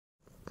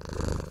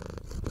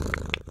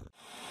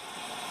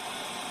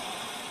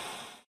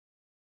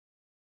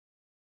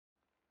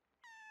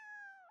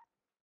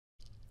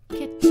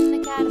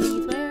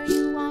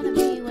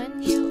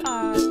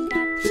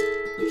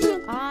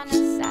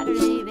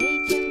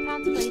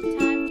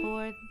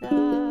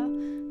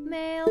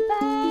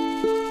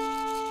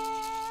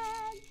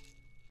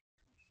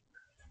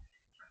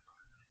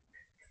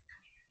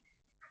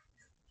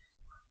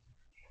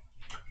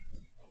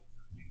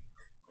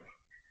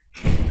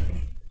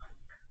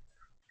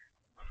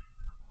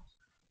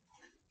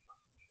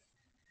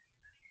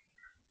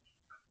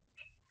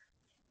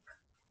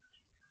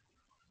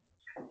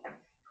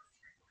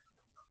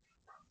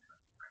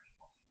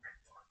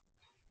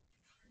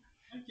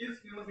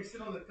gonna let me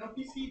sit on the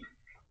comfy seat?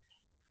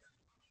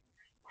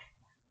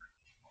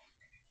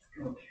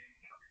 Okay.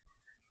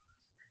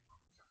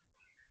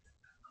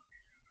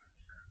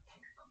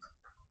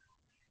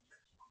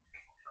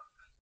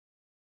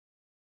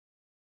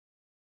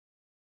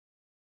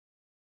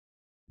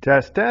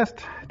 Test, test.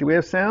 Do we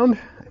have sound?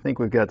 I think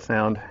we've got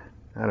sound.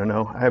 I don't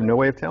know. I have no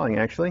way of telling,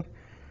 actually.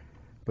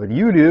 But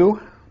you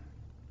do.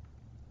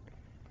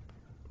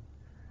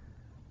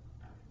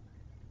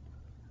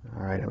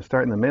 All right, I'm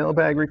starting the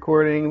mailbag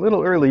recording a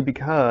little early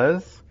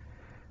because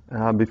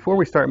before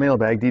we start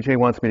mailbag, DJ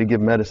wants me to give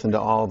medicine to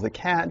all of the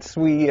cats.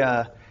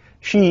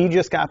 She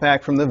just got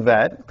back from the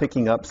vet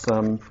picking up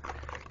some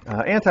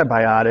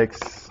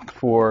antibiotics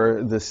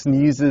for the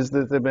sneezes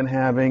that they've been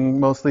having,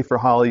 mostly for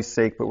Holly's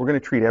sake, but we're going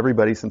to treat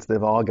everybody since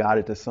they've all got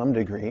it to some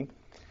degree.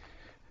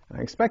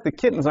 I expect the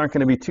kittens aren't going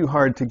to be too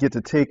hard to get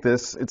to take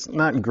this. It's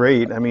not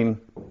great. I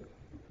mean,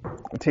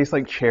 it tastes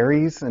like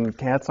cherries, and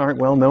cats aren't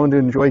well known to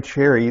enjoy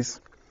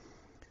cherries.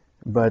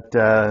 But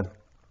the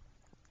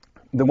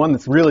one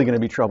that's really going to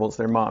be trouble is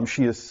their mom.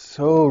 She is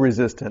so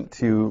resistant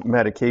to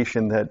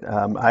medication that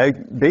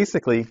I've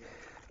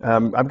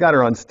got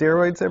her on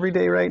steroids every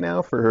day right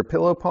now for her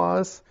pillow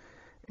paws,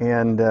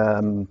 and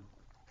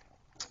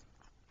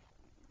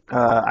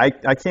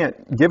I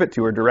can't give it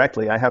to her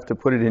directly. I have to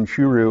put it in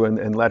churu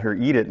and let her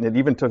eat it, and it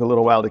even took a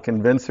little while to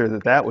convince her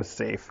that that was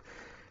safe.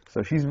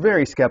 So she's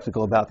very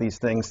skeptical about these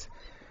things.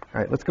 All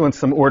right, let's go in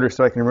some order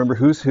so I can remember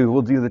who's who.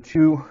 We'll do the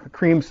 2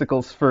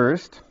 creamsicles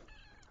first.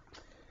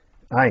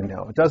 I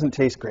know, it doesn't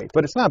taste great,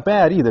 but it's not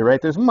bad either,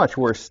 right? There's much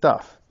worse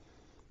stuff.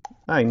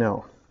 I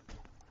know.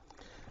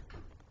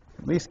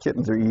 At least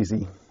kittens are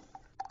easy.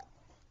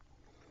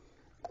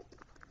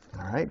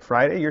 All right,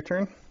 Friday, your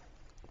turn.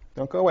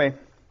 Don't go away.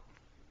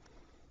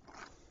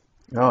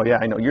 Oh, yeah,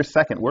 I know. You're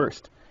second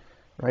worst,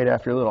 right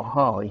after little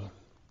Holly.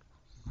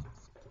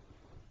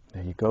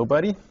 There you go,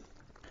 buddy.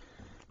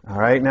 All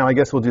right, now I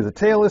guess we'll do the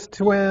tailless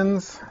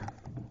twins.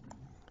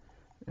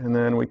 And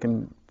then we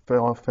can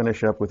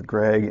finish up with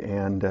Greg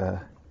and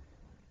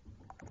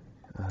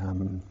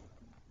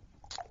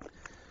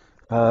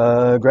Greg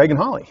and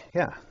Holly.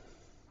 Yeah.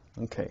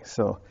 Okay,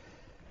 so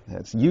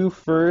that's you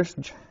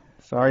first.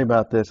 Sorry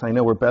about this. I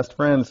know we're best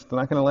friends. It's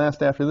not going to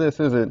last after this,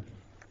 is it?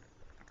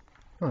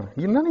 Huh.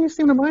 None of you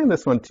seem to mind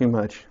this one too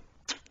much.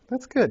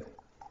 That's good.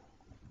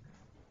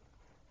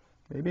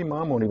 Maybe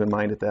Mom won't even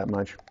mind it that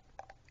much.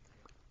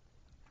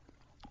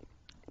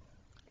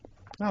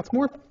 No, it's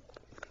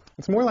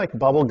more like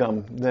bubble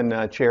gum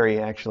than cherry,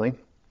 actually,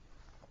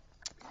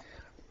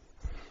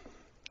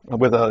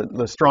 with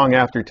the strong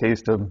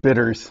aftertaste of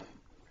bitters.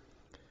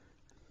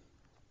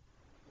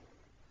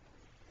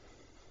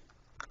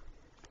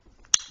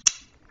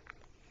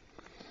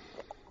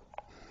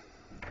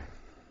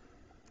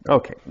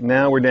 Okay,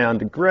 now we're down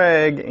to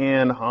Greg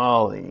and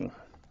Holly.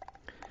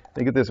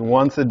 They get this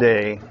once a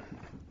day.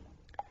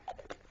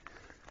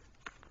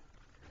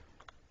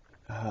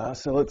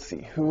 So let's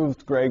see, who's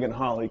Greg and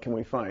Holly can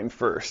we find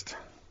first?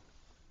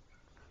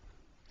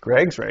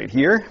 Greg's right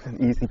here,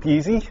 easy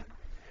peasy.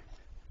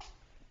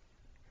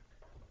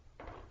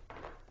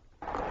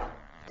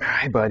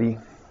 Hi, buddy.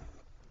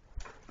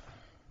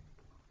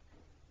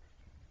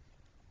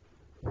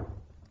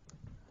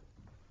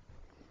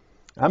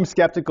 I'm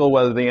skeptical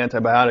whether the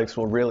antibiotics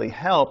will really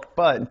help,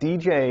 but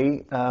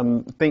DJ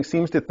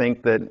seems to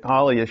think that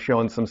Holly is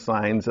showing some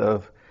signs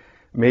of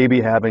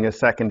maybe having a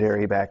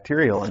secondary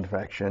bacterial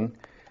infection,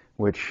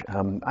 which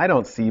I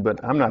don't see,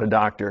 but I'm not a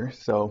doctor,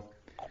 so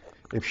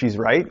if she's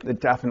right, it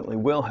definitely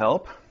will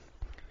help.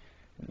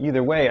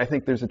 Either way, I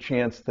think there's a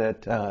chance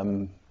that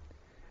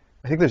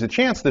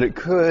it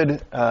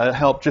could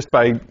help just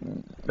by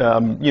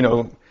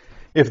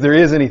if there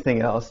is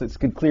anything else, it's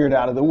could clear it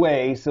out of the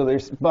way, so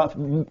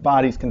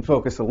bodies can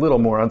focus a little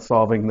more on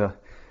solving the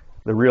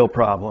real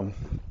problem,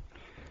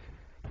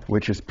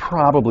 which is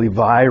probably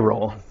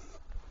viral.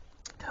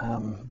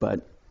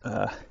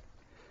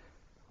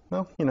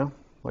 Well,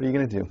 what are you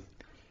going to do?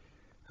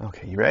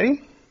 Okay, you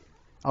ready?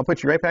 I'll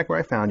put you right back where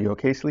I found you,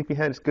 okay,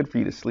 sleepyhead? It's good for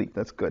you to sleep.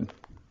 That's good.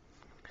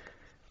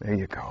 There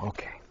you go,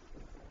 okay.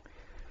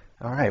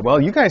 All right,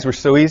 well, you guys were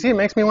so easy, it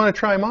makes me want to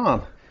try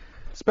Mom.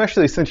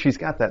 Especially since she's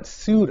got that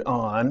suit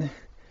on.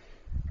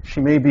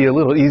 She may be a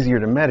little easier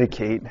to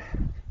medicate.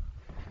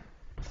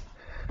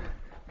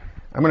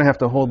 I'm going to have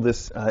to hold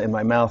this in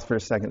my mouth for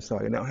a second so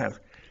I don't have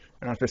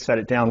to set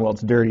it down while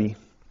it's dirty.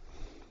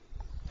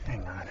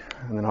 Hang on.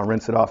 And then I'll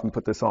rinse it off and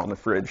put this all in the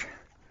fridge.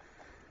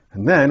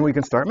 And then we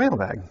can start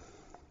mailbag.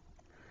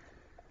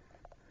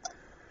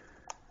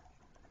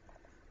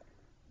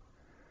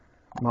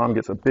 Mom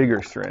gets a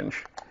bigger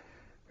syringe.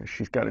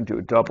 She's got to do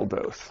a double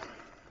dose.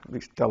 At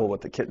least double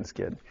what the kittens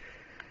get.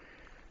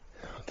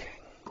 Okay.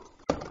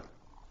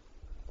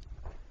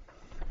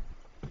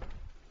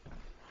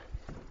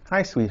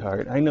 Hi,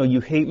 sweetheart. I know you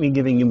hate me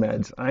giving you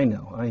meds. I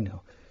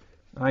know.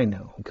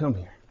 Come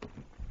here.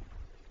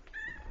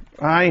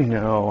 I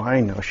know.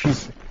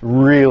 She's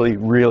really,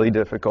 really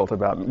difficult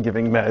about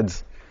giving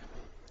meds.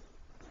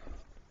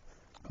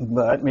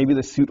 But maybe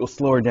the suit will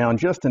slow her down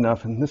just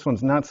enough, and this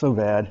one's not so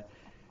bad.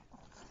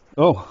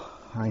 Oh,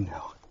 I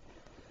know.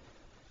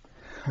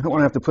 I don't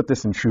want to have to put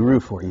this in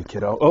churu for you,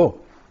 kiddo.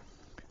 Oh,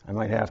 I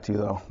might have to,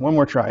 though. One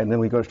more try, and then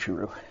we go to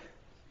churu.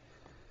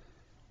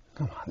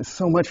 Come on, there's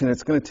so much, and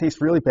it's going to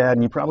taste really bad,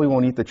 and you probably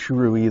won't eat the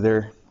churu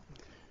either.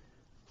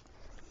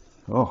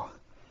 Oh,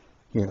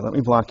 here, let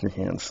me block your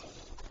hands.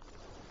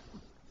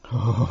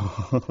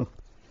 Oh,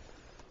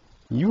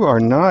 you are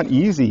not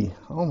easy.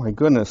 Oh, my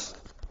goodness.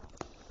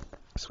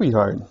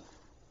 Sweetheart.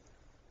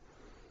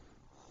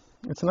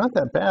 It's not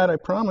that bad, I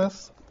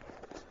promise.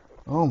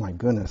 Oh, my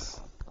goodness.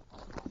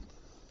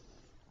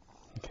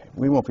 Okay,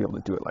 we won't be able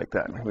to do it like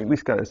that. We at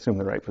least got to assume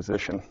the right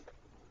position.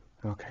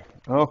 Okay,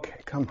 okay,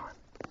 come on.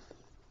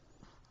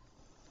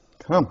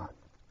 Come on.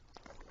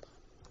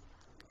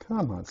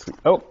 Come on, sweet.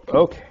 Oh,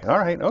 okay. All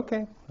right,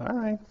 okay. All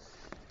right.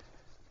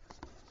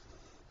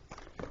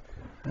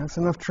 That's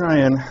enough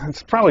trying.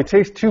 It's probably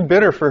tastes too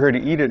bitter for her to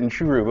eat it in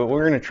churu, but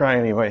we're going to try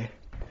anyway.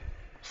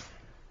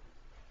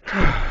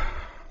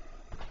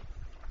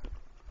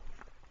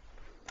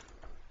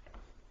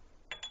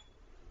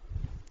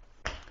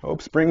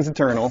 Hope springs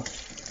eternal.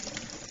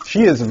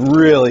 She is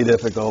really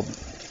difficult.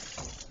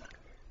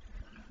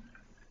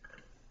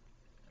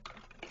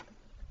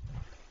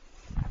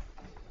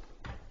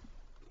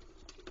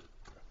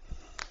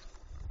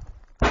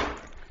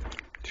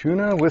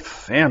 Tuna with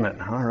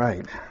salmon. All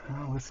right,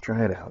 well, let's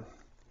try it out.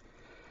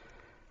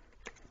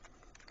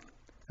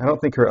 I don't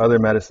think her other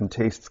medicine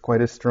tastes quite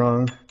as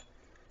strong,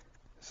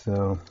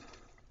 so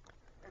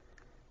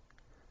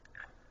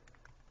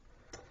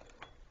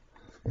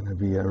it's going to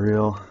be a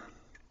real...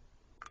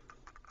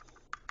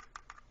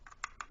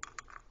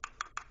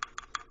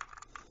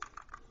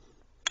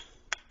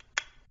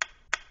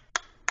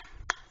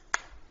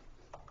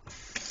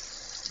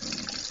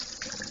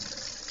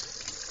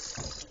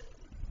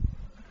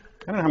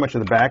 I don't know how much of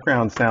the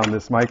background sound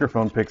this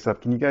microphone picks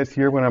up. Can you guys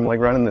hear when I'm like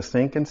running the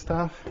sink and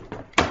stuff?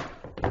 I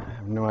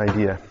have no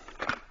idea.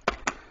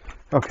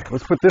 Okay,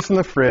 let's put this in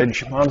the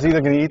fridge. Mom's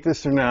either going to eat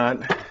this or not.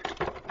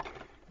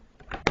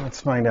 Let's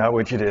find out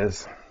which it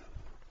is.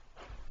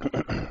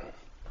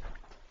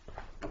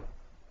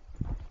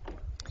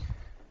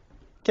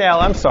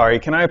 Cal, I'm sorry.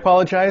 Can I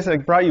apologize? I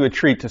brought you a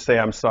treat to say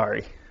I'm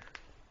sorry.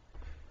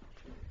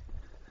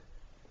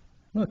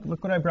 Look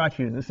what I brought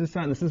you. This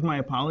is my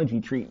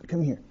apology treat.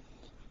 Come here.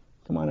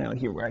 Come on out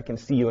here where I can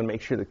see you and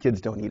make sure the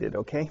kids don't eat it,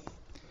 okay?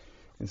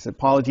 It's an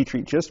apology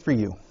treat just for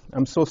you.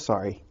 I'm so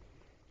sorry.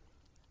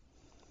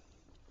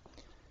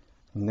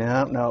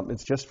 No,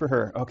 it's just for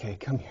her. Okay,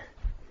 come here.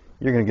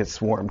 You're going to get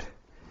swarmed.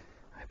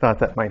 I thought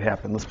that might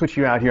happen. Let's put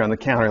you out here on the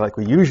counter like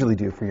we usually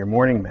do for your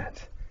morning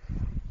meds.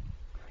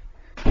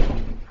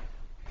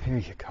 Here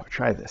you go.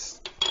 Try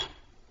this.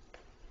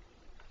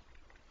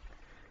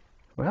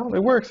 Well,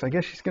 it works. I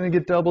guess she's going to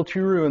get double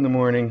churu in the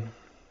morning.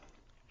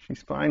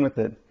 She's fine with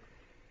it.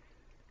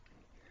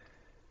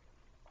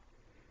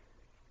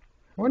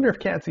 I wonder if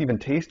cats even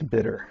taste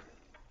bitter.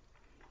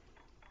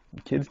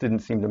 The kids didn't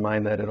seem to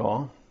mind that at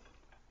all.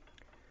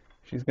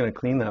 She's going to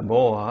clean that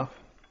bowl off.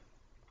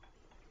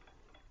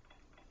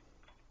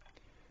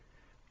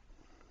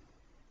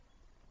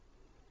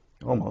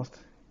 Almost.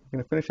 You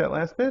going to finish that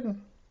last bit?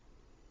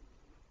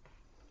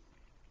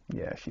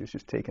 Yeah, she was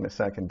just taking a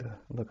second to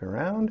look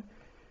around.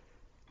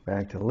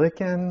 Back to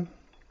licking.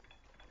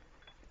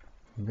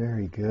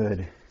 Very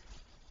good.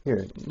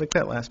 Here, lick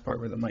that last part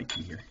where the mic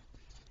be here.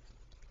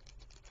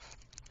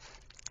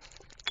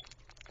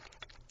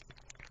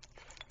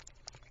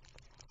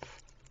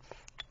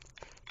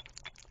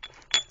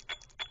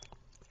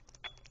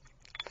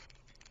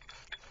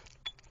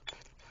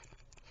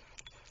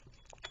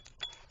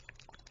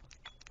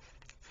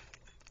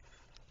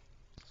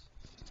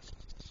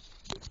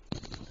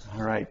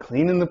 All right,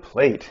 cleaning the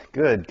plate.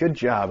 Good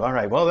job. All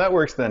right, well, that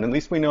works then. At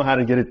least we know how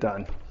to get it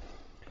done.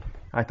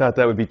 I thought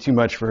that would be too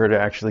much for her to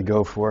actually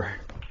go for.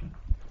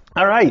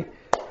 All right,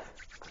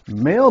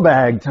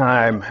 mailbag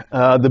time.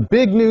 The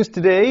big news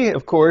today,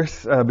 of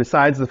course,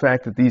 besides the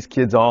fact that these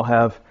kids all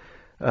have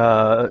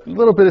a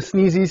little bit of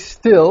sneezies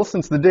still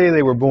since the day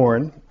they were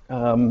born, we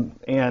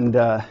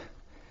are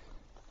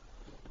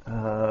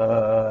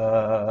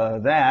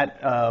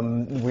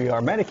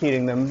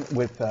medicating them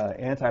with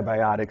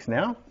antibiotics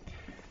now.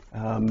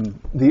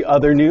 The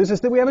other news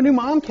is that we have a new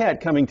momcat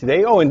coming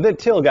today. Oh, and that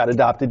Till got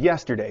adopted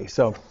yesterday.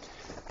 So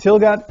Till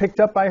got picked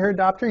up by her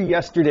adopter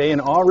yesterday, and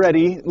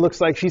already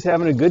looks like she's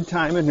having a good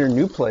time in her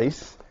new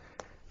place.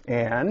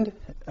 And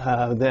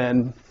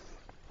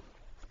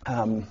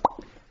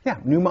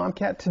new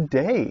momcat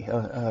today.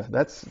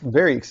 That's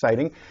very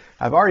exciting.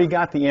 I've already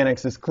got the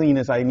annex as clean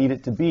as I need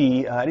it to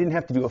be. I didn't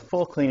have to do a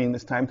full cleaning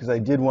this time because I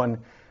did one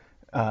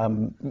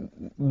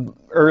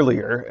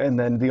earlier, and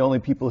then the only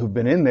people who've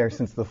been in there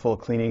since the full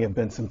cleaning have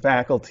been some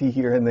faculty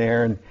here and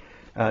there,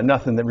 and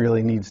nothing that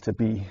really needs to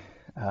be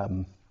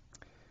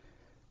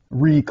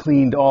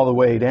re-cleaned all the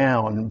way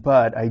down.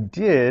 But I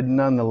did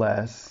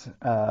nonetheless,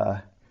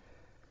 hang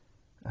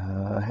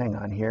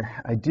on here,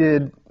 I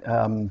did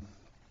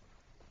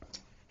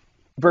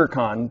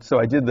Vercon, so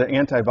I did the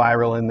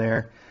antiviral in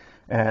there,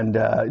 and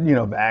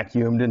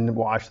vacuumed and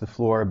washed the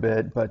floor a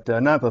bit, but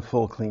not the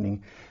full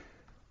cleaning.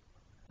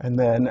 And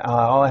then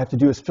all I have to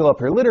do is fill up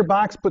her litter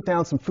box, put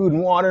down some food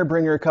and water,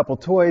 bring her a couple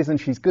toys,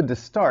 and she's good to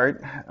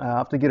start. I'll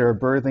have to get her a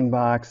birthing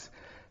box.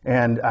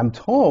 And I'm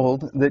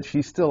told that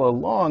she's still a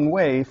long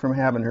way from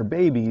having her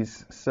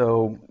babies,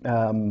 so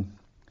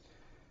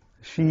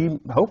she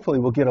hopefully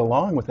will get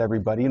along with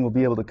everybody and will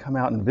be able to come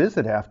out and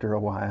visit after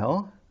a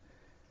while.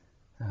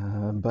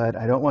 But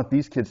I don't want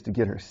these kids to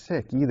get her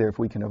sick either if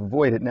we can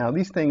avoid it. Now,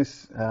 these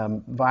things,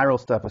 viral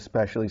stuff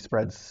especially,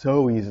 spreads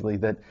so easily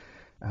that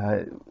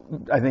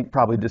I think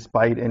probably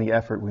despite any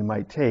effort we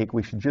might take,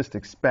 we should just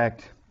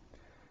expect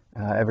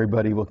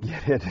everybody will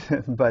get it.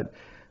 but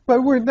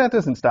that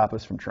doesn't stop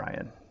us from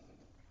trying.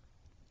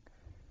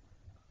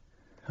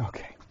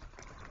 Okay.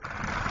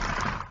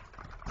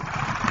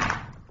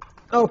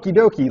 Okie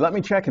dokie, let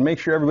me check and make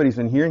sure everybody's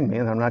been hearing me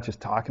and I'm not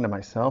just talking to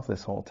myself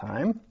this whole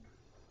time.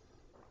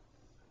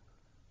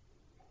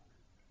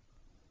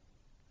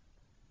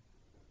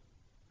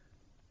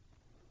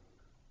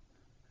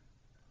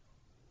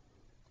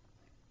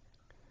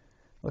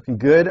 Looking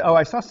good. Oh,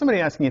 I saw somebody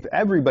asking if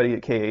everybody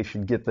at KA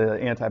should get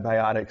the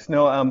antibiotics.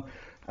 No,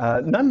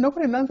 none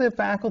of the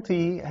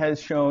faculty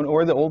has shown,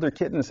 or the older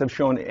kittens have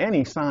shown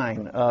any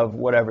sign of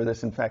whatever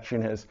this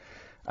infection is.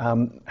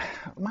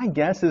 My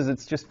guess is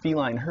it's just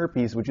feline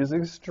herpes, which is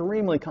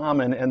extremely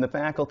common, and the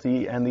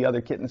faculty and the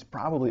other kittens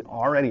probably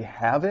already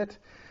have it.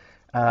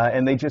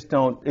 And they just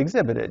don't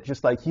exhibit it.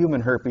 Just like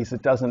human herpes,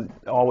 it doesn't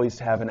always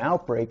have an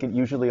outbreak. It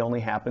usually only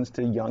happens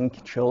to young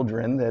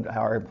children that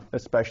are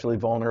especially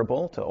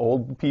vulnerable, to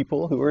old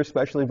people who are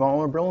especially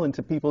vulnerable, and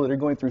to people that are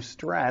going through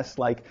stress,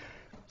 like,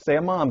 say,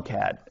 a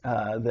momcat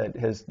that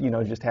has,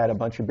 just had a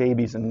bunch of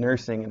babies and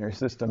nursing, and her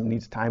system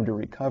needs time to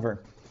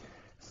recover.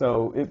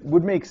 So it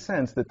would make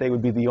sense that they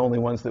would be the only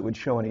ones that would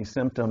show any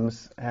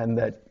symptoms, and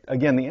that,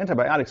 again, the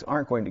antibiotics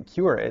aren't going to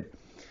cure it.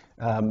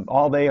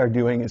 All they are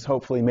doing is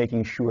hopefully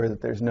making sure that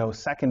there's no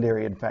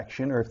secondary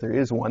infection, or if there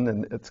is one,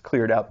 then it's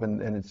cleared up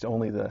and it's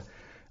only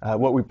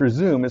what we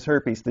presume is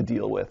herpes to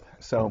deal with.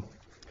 So,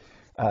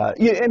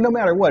 and no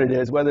matter what it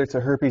is, whether it's a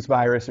herpes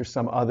virus or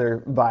some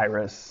other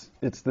virus,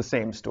 it's the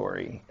same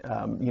story.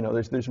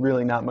 There's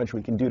really not much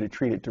we can do to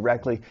treat it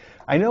directly.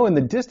 I know in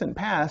the distant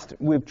past,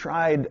 we've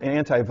tried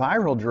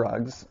antiviral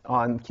drugs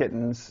on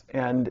kittens,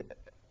 and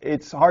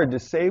it's hard to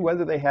say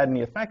whether they had any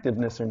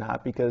effectiveness or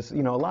not, because,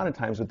 a lot of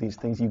times with these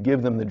things, you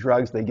give them the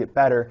drugs, they get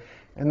better,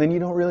 and then you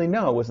don't really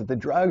know, was it the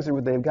drugs or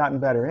would they have gotten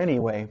better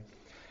anyway?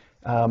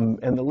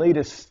 And the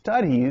latest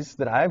studies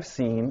that I've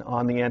seen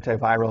on the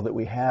antiviral that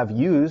we have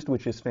used,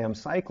 which is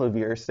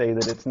famciclovir, say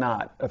that it's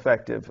not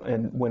effective,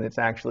 and when it's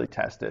actually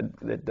tested,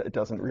 it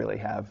doesn't really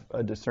have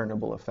a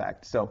discernible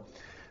effect. So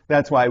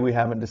that's why we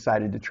haven't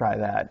decided to try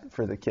that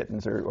for the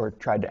kittens or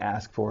tried to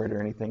ask for it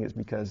or anything, is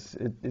because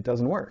it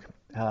doesn't work.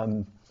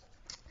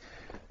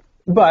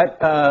 But,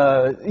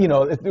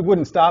 it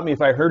wouldn't stop me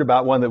if I heard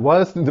about one that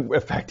was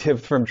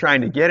effective from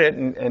trying to get it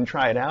and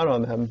try it out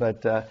on them.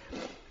 But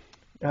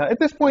at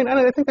this point,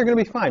 I think they're going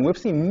to be fine. We've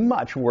seen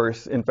much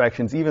worse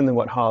infections, even than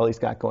what Holly's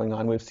got going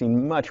on. We've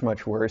seen much,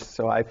 much worse.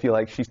 So I feel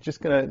like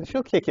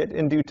she'll kick it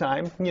in due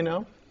time,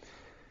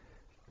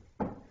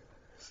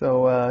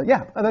 So,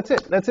 that's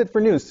it. That's it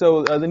for news.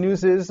 So the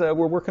news is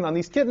we're working on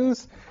these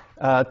kittens.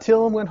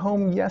 Till went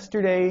home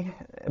yesterday,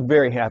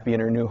 very happy in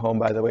her new home,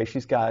 by the way.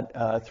 She's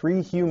got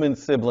 3 human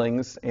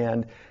siblings,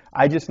 and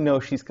I just know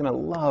she's going to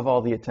love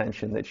all the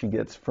attention that she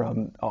gets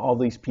from all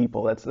these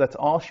people. That's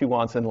all she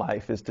wants in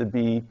life, is to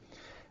be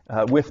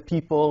with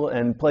people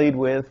and played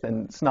with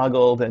and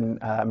snuggled,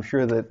 and I'm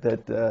sure that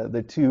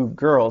the 2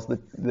 girls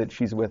that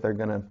she's with are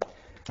going to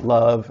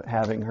love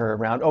having her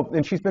around. Oh,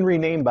 and she's been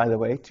renamed, by the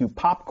way, to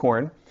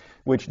Popcorn,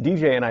 which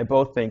DJ and I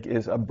both think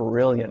is a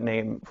brilliant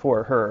name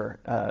for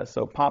her.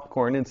 So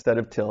Popcorn instead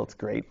of Till, it's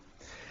great.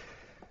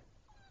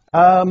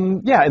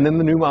 And then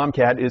the new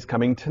momcat is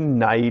coming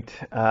tonight.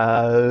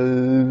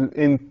 The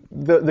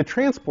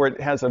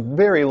transport has a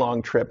very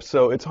long trip,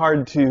 so it's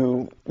hard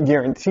to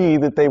guarantee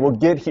that they will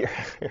get here.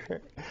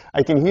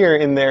 I can hear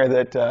in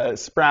there that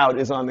Sprout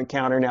is on the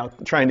counter now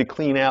trying to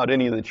clean out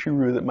any of the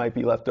churu that might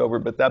be left over,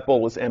 but that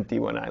bowl was empty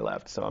when I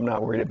left, so I'm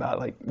not worried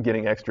about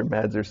getting extra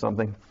meds or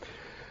something.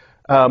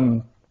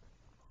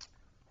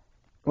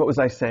 What was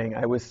I saying?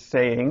 I was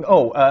saying,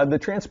 the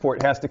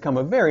transport has to come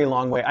a very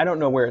long way. I don't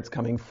know where it's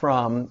coming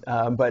from,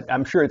 but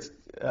I'm sure it's,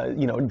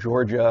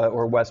 Georgia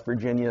or West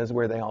Virginia is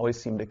where they always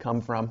seem to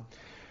come from.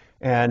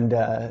 And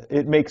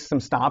it makes some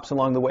stops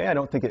along the way. I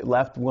don't think it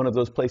left one of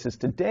those places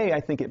today.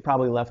 I think it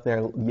probably left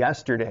there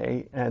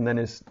yesterday and then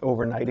is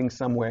overnighting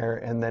somewhere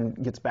and then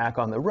gets back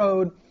on the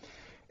road.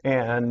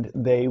 And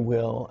they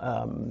will,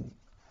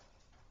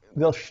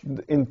 they'll,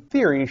 in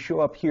theory, show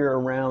up here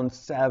around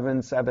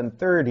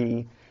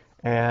 7:30.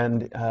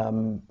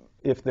 And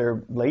if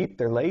they're late,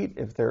 they're late.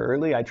 If they're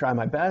early, I try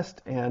my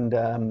best.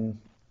 And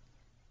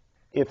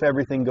if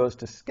everything goes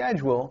to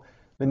schedule,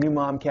 the new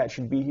momcat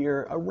should be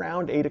here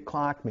around 8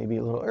 o'clock, maybe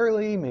a little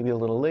early, maybe a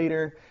little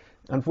later.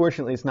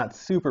 Unfortunately, it's not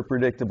super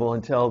predictable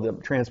until the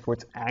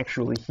transport's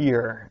actually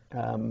here,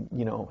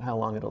 how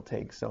long it'll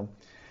take. So,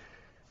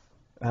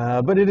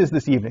 but it is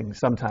this evening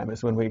sometime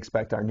is when we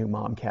expect our new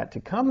mom cat to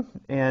come.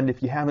 And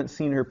if you haven't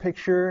seen her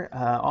picture,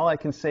 all I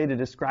can say to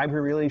describe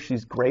her really,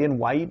 she's gray and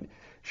white.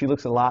 She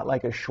looks a lot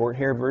like a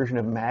short-haired version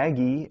of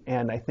Maggie,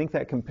 and I think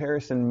that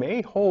comparison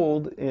may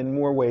hold in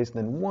more ways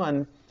than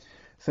one,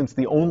 since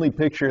the only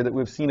picture that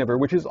we've seen of her,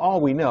 which is all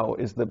we know,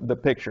 is the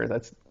picture.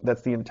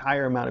 That's the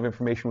entire amount of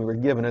information we were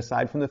given,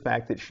 aside from the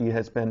fact that she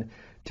has been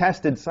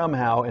tested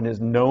somehow and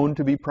is known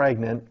to be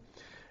pregnant.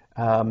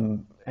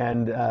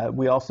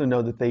 We also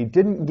know that they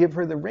didn't give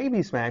her the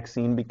rabies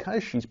vaccine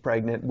because she's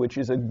pregnant, which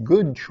is a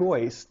good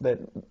choice, that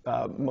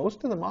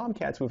most of the mom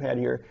cats we've had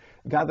here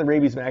got the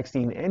rabies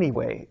vaccine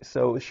anyway.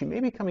 So she may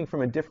be coming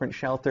from a different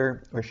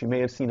shelter, or she may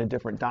have seen a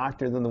different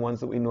doctor than the ones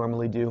that we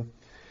normally do.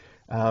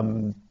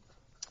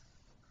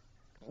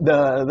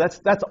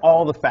 That's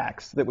all the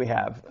facts that we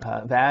have.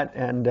 That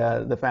and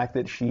the fact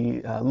that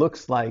she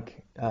looks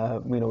like,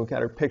 we've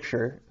got her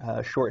picture,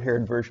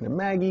 short-haired version of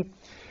Maggie.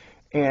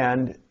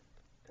 And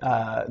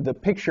the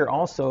picture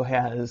also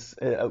has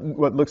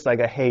what looks like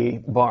a hay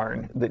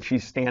barn that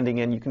she's standing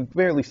in. You can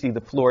barely see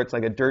the floor. It's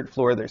like a dirt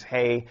floor. There's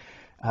hay.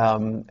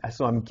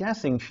 So I'm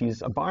guessing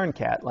she's a barn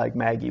cat like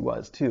Maggie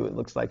was too. It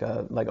looks like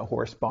a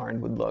horse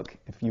barn would look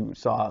if you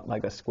saw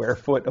like a square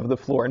foot of the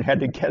floor and had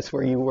to guess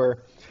where you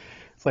were.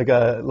 It's like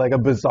a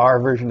bizarre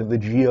version of the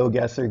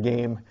GeoGuessr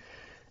game.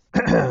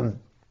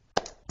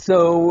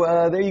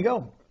 So there you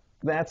go.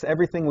 That's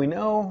everything we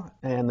know,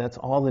 and that's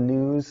all the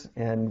news,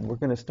 and we're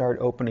going to start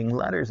opening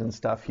letters and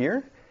stuff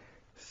here.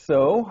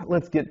 So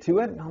let's get to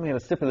it. I'm going to have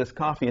a sip of this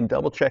coffee and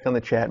double check on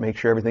the chat, make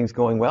sure everything's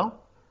going well.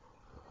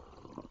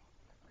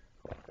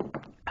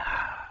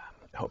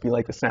 I hope you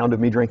like the sound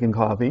of me drinking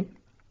coffee.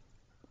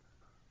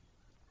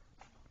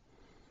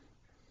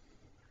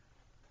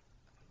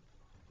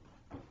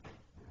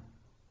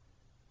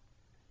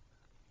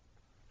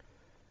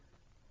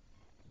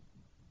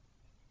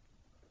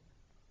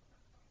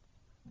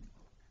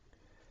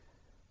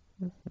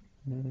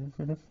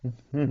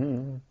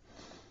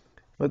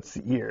 Let's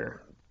see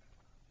here.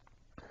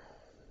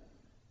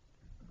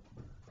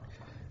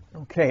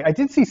 Okay, I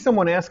did see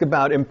someone ask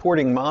about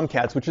importing mom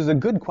cats, which is a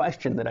good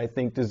question that I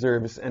think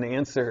deserves an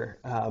answer.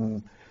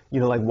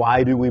 Like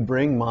why do we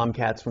bring mom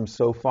cats from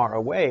so far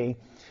away?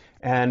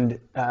 And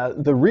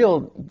the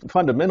real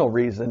fundamental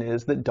reason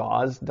is that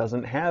Dawes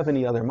doesn't have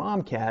any other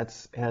mom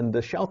cats, and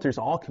the shelters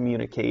all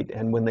communicate,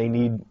 and when they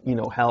need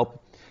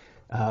help,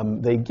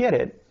 they get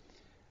it.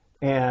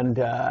 And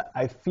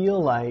I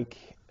feel like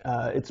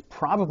it's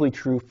probably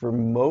true for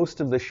most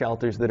of the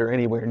shelters that are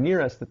anywhere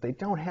near us that they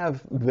don't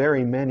have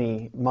very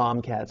many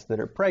mom cats that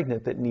are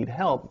pregnant that need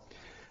help.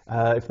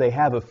 If they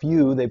have a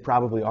few, they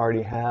probably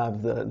already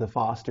have the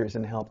fosters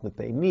and help that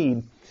they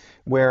need.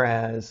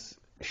 Whereas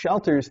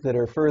shelters that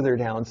are further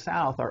down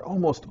south are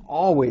almost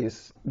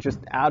always just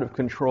out of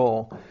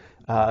control,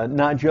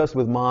 not just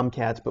with mom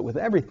cats, but with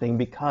everything,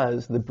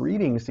 because the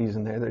breeding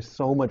season there's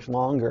so much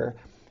longer.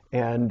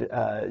 And,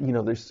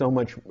 there's so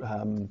much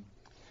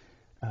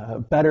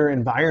better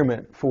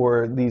environment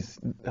for these,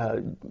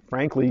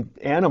 frankly,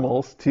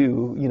 animals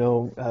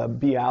to,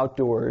 be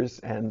outdoors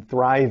and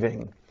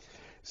thriving.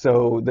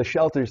 So the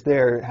shelters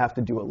there have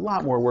to do a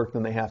lot more work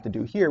than they have to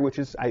do here, which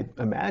is, I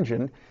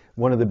imagine,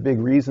 one of the big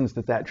reasons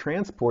that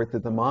transport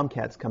that the mom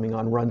cat's coming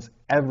on runs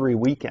every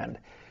weekend.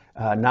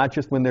 Not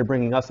just when they're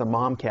bringing us a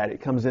mom cat.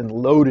 It comes in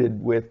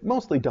loaded with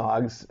mostly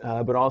dogs,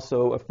 but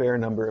also a fair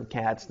number of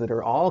cats that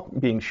are all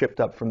being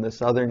shipped up from the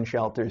southern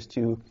shelters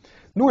to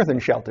northern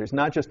shelters,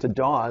 not just to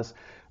Dawes,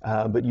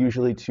 but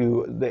usually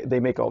they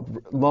make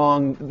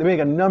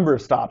a number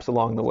of stops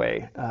along the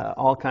way,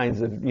 all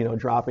kinds of,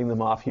 dropping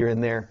them off here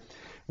and there.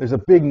 There's a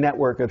big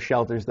network of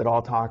shelters that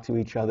all talk to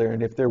each other,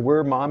 and if there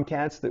were mom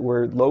cats that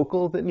were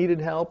local that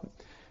needed help,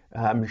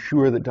 I'm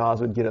sure that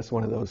Dawes would get us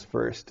one of those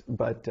first.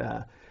 But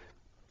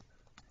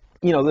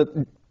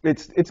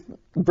it's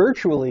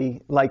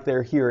virtually like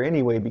they're here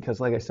anyway, because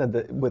like I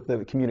said, with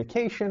the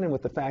communication and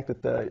with the fact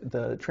that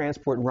the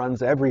transport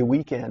runs every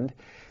weekend,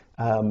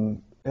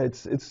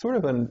 it's sort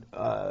of an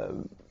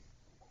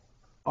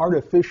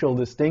artificial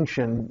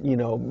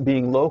distinction,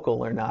 being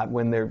local or not,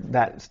 when they're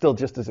still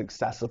just as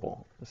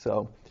accessible.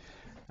 So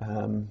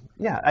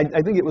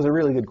I think it was a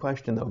really good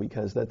question though,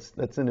 because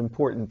that's an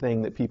important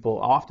thing that people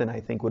often, I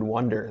think, would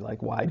wonder,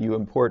 like, why do you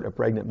import a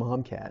pregnant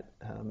mom cat?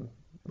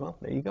 Well,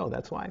 there you go.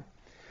 That's why.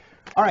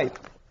 All right.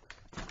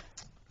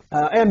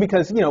 And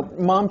because,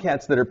 mom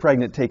cats that are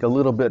pregnant take a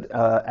little bit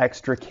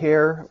extra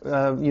care,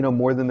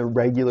 more than the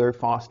regular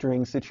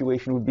fostering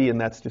situation would be, and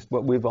that's just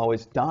what we've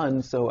always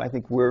done. So I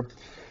think we're,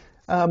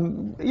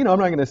 I'm not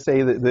going to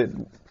say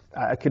that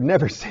I could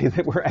never say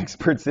that we're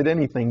experts at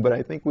anything, but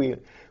I think we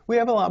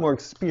have a lot more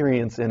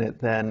experience in it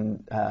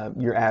than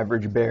your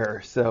average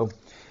bear. So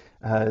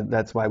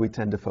that's why we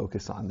tend to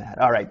focus on that.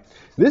 All right,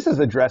 this is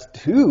addressed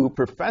to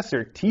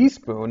Professor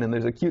Teaspoon, and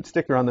there's a cute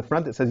sticker on the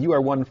front that says, "You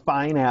are one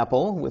fine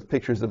apple," with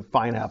pictures of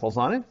fine apples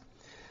on it.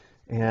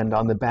 And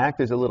on the back,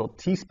 there's a little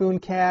teaspoon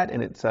cat,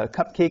 and it's a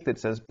cupcake that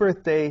says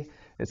birthday.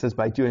 It says,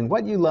 by doing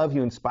what you love,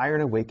 you inspire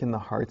and awaken the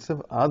hearts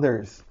of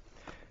others.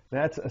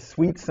 That's a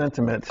sweet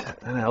sentiment.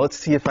 Now, let's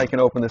see if I can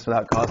open this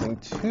without causing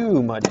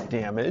too much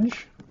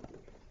damage.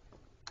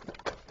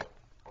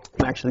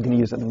 I'm actually going to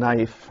use a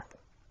knife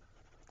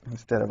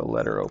instead of a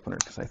letter opener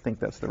because I think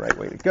that's the right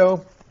way to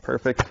go.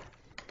 Perfect.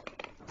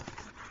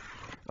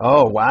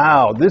 Oh,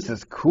 wow, this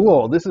is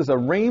cool. This is a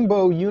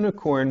rainbow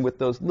unicorn with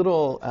those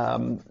little,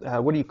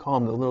 what do you call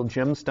them, the little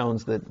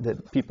gemstones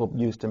that people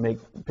use to make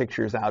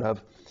pictures out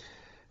of.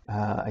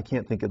 I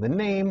can't think of the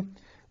name.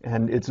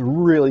 And it's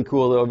really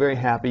cool, though, a very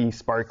happy,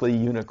 sparkly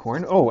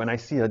unicorn. Oh, and I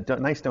see a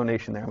nice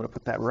donation there. I'm going to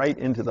put that right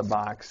into the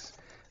box.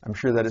 I'm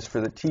sure that is for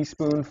the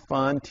Teaspoon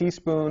Fund.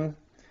 Teaspoon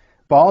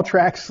Ball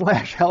Track /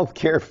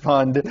 Healthcare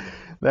Fund.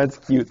 That's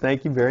cute.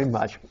 Thank you very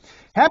much.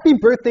 Happy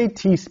birthday,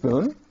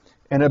 Teaspoon.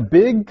 And a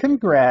big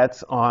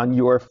congrats on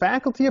your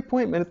faculty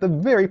appointment at the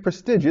very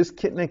prestigious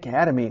Kitten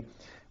Academy.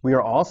 We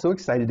are also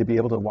excited to be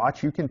able to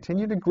watch you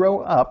continue to grow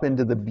up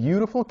into the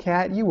beautiful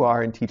cat you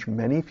are and teach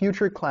many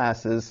future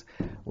classes.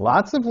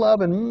 Lots of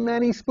love and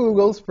many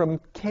spoogles from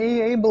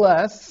K.A.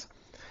 Bless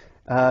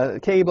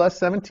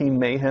 17,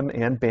 Mayhem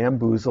and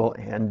Bamboozle,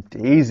 and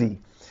Daisy.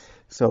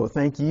 So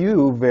thank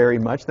you very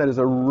much. That is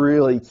a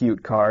really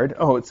cute card.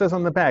 Oh, it says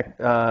on the back,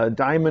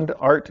 Diamond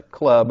Art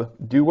Club,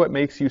 do what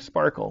makes you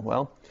sparkle.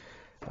 Well,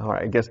 all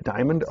right, I guess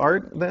diamond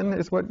art then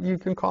is what you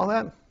can call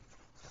that.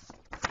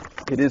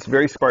 It is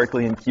very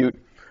sparkly and cute.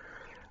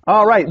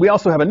 All right, we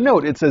also have a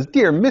note. It says,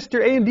 Dear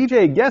Mr. A and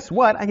DJ, guess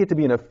what? I get to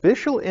be an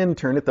official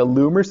intern at the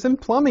Loomerson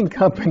Plumbing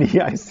Company.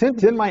 I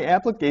sent in my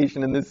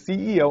application and the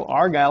CEO,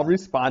 Argyle,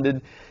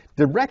 responded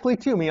directly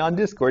to me on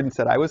Discord and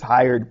said I was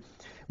hired.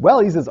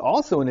 Wellies is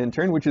also an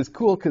intern, which is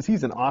cool because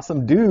he's an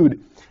awesome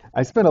dude.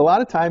 I spend a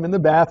lot of time in the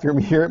bathroom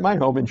here at my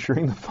home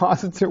ensuring the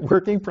faucets are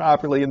working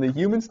properly and the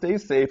human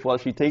stays safe while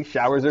she takes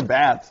showers or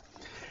baths.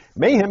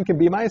 Mayhem can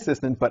be my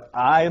assistant, but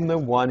I am the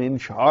one in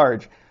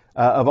charge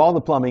of all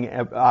the plumbing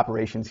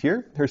operations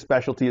here. Her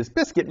specialty is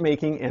biscuit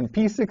making and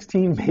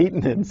P16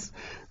 maintenance.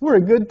 We're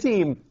a good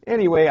team.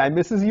 Anyway, I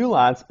misses you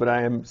lots, but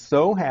I am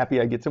so happy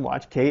I get to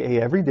watch KA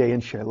every day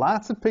and share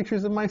lots of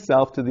pictures of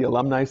myself to the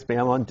alumni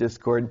spam on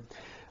Discord.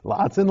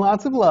 Lots and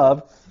lots of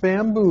love,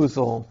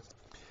 Bamboozle.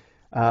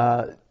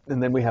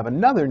 And then we have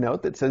another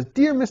note that says,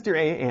 Dear Mr.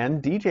 A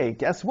and DJ,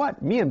 guess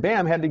what? Me and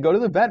Bam had to go to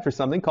the vet for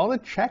something called a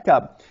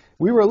checkup.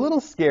 We were a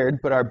little scared,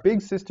 but our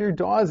big sister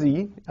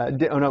Daisy,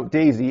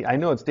 Daisy, I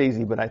know it's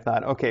Daisy, but I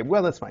thought, okay,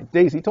 well, that's fine.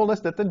 Daisy told us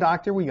that the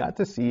doctor we got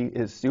to see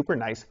is super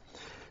nice.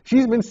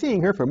 She's been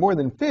seeing her for more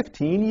than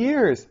 15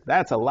 years.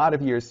 That's a lot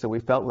of years, so we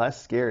felt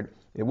less scared.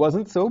 It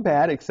wasn't so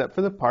bad, except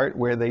for the part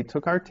where they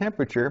took our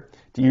temperature.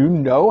 Do you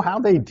know how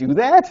they do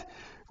that?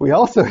 We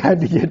also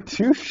had to get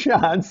 2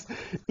 shots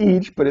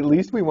each, but at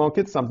least we won't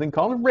get something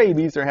called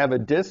rabies or have a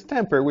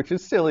distemper, which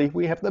is silly.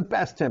 We have the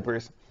best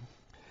tempers.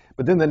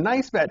 But then the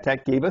nice vet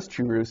tech gave us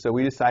churros, so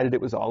we decided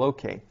it was all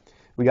okay.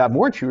 We got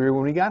more churro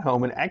when we got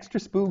home and extra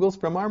spoogles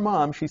from our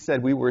mom. She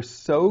said we were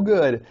so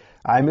good.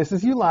 I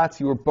misses you lots.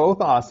 You were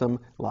both awesome.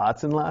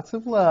 Lots and lots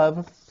of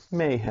love.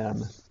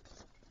 Mayhem.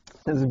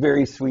 That's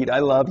very sweet. I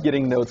love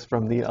getting notes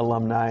from the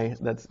alumni.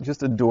 That's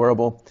just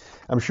adorable.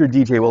 I'm sure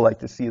DJ will like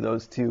to see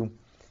those too.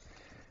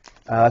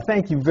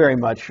 Thank you very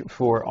much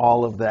for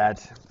all of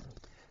that.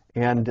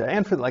 And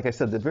for, like I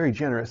said, the very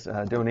generous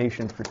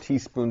donation for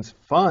Teaspoon's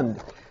Fund.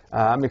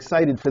 I'm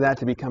excited for that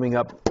to be coming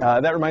up.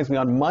 That reminds me,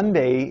 on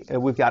Monday,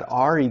 we've got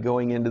Ari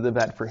going into the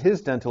vet for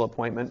his dental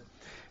appointment.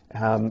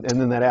 And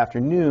then that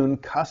afternoon,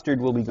 Custard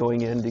will be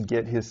going in to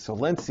get his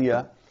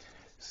Solensia.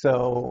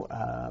 So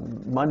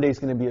Monday's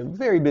going to be a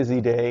very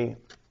busy day.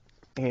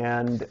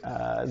 And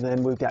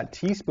then we've got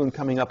Teaspoon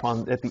coming up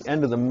at the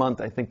end of the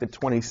month. I think the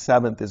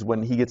 27th is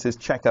when he gets his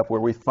checkup, where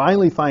we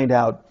finally find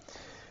out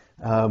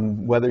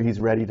whether he's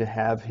ready to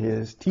have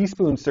his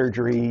teaspoon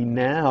surgery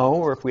now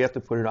or if we have to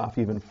put it off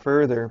even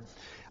further.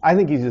 I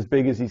think he's as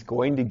big as he's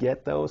going to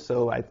get, though,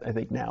 so I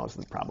think now is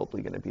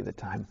probably going to be the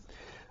time.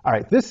 All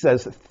right, this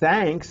says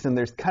thanks, and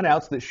there's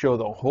cutouts that show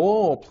the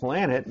whole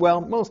planet.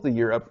 Well, mostly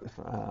Europe, if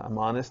I'm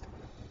honest.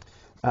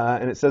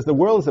 And it says the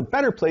world is a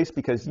better place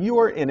because you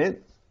are in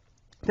it.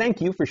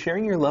 Thank you for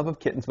sharing your love of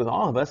kittens with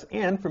all of us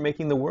and for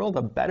making the world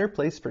a better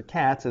place for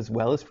cats as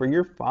well as for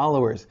your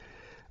followers.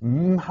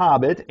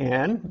 Hobbit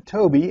and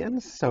Toby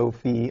and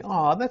Sophie.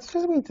 Aw, that's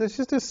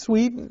just a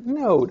sweet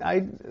note.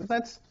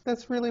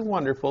 That's really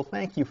wonderful.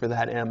 Thank you for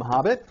that, M.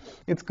 Hobbit.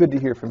 It's good to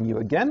hear from you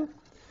again.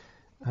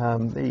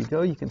 There you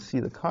go. You can see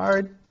the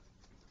card.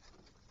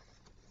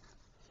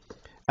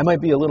 I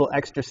might be a little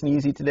extra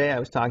sneezy today. I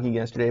was talking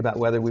yesterday about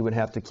whether we would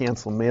have to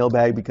cancel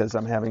Mailbag because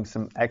I'm having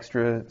some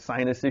extra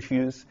sinus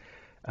issues.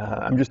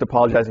 I'm just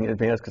apologizing in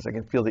advance because I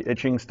can feel the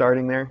itching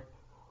starting there.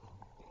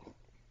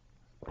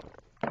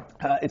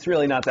 It's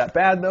really not that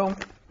bad, though.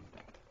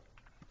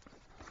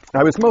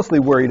 I was mostly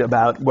worried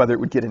about whether it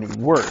would get any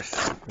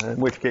worse, in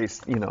which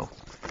case,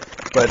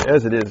 but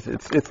as it is,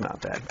 it's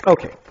not bad.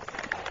 Okay,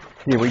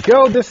 here we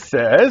go. This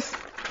says,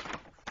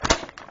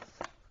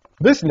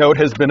 This note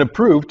has been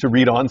approved to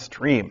read on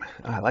stream.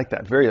 I like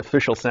that, very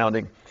official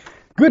sounding.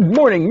 Good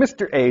morning,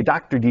 Mr. A,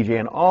 Dr. DJ,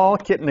 and all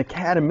Kitten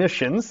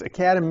Academicians.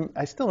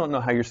 I still don't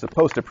know how you're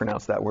supposed to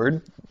pronounce that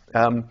word.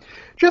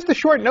 Just a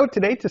short note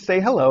today to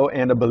say hello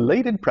and a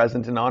belated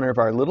present in honor of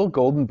our little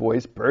golden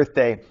boy's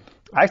birthday.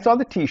 I saw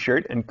the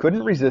t-shirt and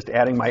couldn't resist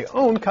adding my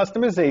own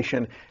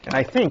customization, and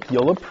I think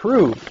you'll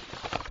approve.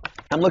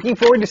 I'm looking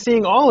forward to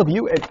seeing all of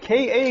you at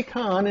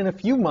KACon in a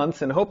few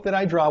months and hope that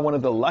I draw one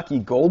of the lucky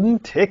golden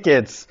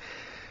tickets.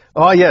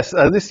 Oh yes,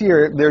 this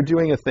year they're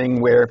doing a thing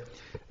where,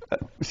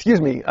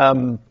 we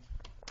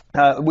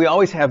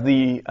always have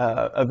the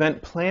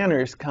event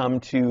planners come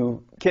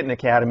to Kitten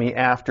Academy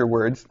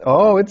afterwards.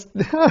 Oh, it's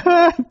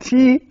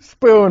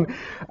teaspoon.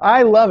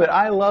 I love it.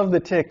 I love the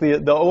tick.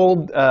 The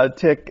old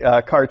tick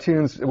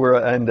cartoons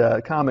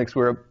and comics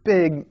were a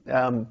big.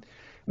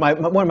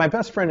 One of my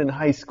best friend in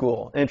high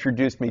school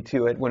introduced me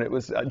to it when it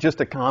was just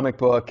a comic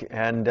book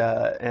and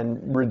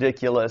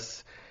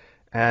ridiculous,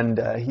 and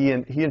he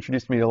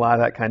introduced me to a lot of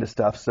that kind of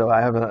stuff. So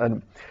I have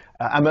I'm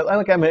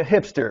a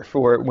hipster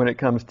for when it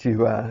comes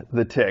to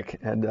the tick,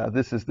 and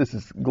this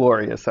is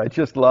glorious. I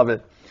just love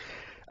it.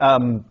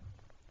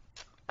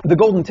 The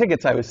golden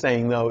tickets, I was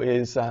saying though,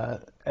 is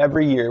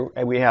every year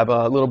we have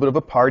a little bit of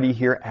a party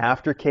here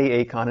after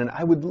KACon, and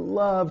I would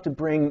love to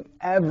bring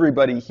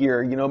everybody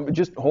here. You know,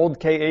 just hold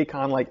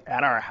KACon like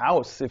at our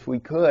house if we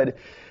could.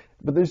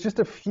 But there's just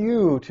a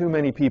few too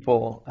many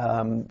people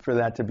for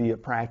that to be a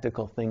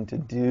practical thing to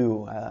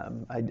do.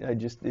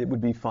 It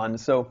would be fun.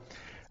 So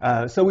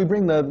we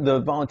bring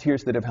the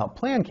volunteers that have helped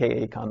plan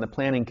KACon, the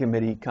planning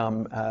committee,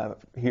 come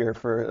here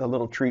for a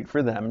little treat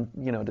for them,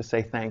 you know, to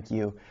say thank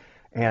you.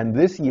 And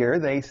this year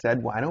they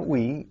said, why don't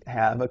we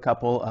have a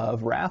couple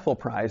of raffle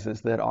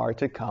prizes that are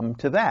to come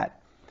to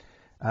that?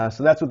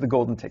 So that's what the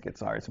golden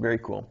tickets are. It's very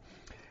cool.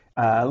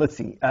 Let's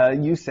see.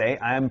 You say,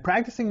 I'm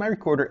practicing my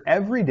recorder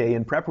every day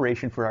in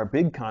preparation for our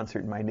big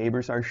concert. My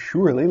neighbors are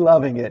surely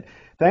loving it.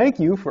 Thank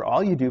you for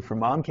all you do for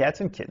mom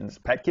cats and kittens.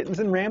 Pet Kittens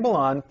and Ramble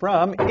On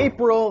from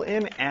April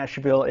in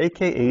Asheville,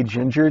 a.k.a.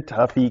 Ginger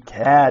Tuffy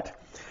Cat.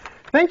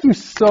 Thank you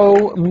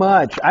so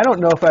much. I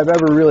don't know if I've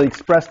ever really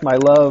expressed my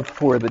love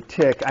for the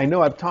tick. I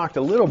know I've talked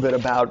a little bit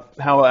about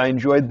how I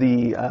enjoyed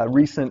the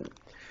recent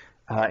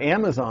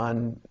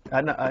Amazon?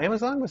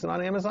 Was it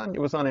on Amazon?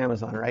 It was on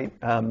Amazon, right?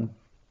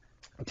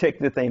 Tick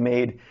that they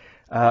made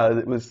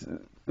that was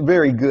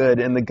very good.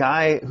 And the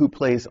guy who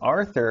plays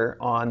Arthur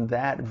on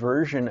that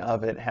version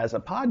of it has a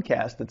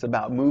podcast that's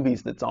about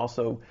movies that's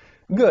also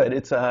good.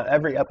 It's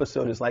every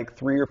episode is like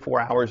 3 or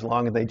 4 hours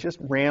long, and they just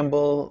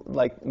ramble.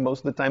 Like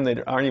most of the time, they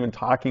aren't even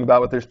talking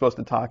about what they're supposed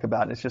to talk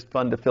about. And it's just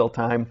fun to fill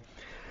time,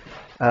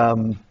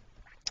 and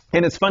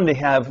it's fun to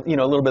have, you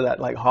know, a little bit of that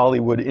like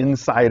Hollywood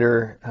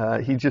insider.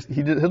 He'll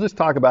just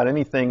talk about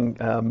anything.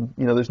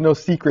 You know, there's no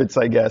secrets,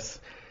 I guess,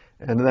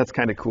 and that's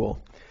kind of cool.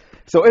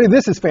 So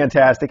this is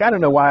fantastic. I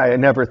don't know why I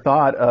never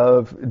thought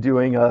of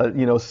doing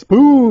a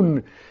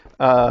spoon.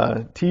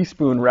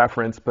 Teaspoon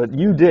reference, but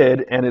you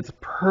did, and it's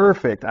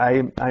perfect.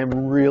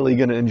 I'm really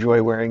going to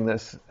enjoy wearing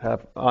this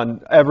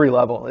on every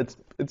level.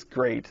 It's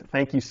great.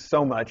 Thank you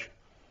so much.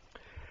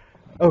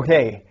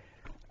 Okay,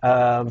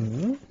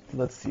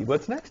 let's see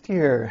what's next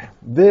here.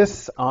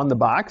 This on the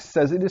box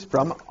says it is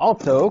from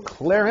Alto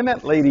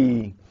Clarinet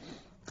Lady,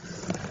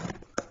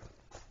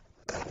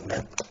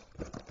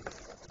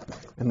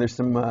 and there's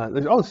some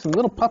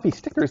little puppy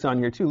stickers on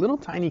here too. Little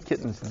tiny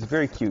kittens. It's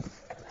very cute.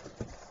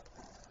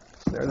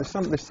 There's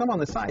some on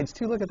the sides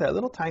too. Look at that,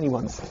 little tiny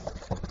ones.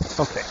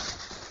 Okay,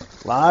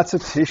 lots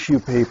of tissue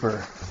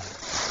paper.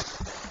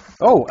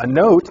 Oh, a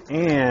note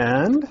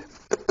and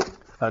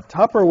a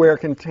Tupperware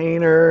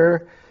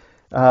container.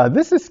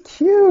 This is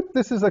cute.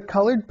 This is a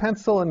colored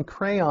pencil and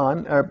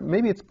crayon, or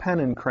maybe it's pen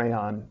and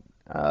crayon.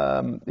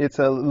 It's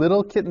a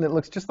little kitten that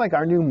looks just like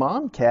our new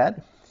mom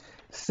cat,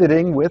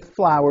 sitting with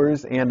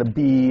flowers and a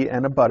bee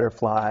and a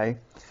butterfly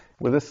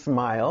with a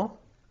smile.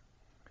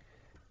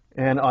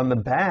 And on the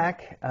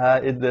back,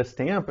 the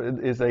stamp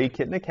is a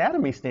Kitten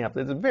Academy stamp.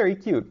 It's very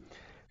cute.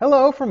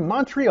 Hello from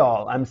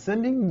Montreal. I'm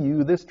sending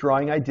you this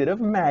drawing I did of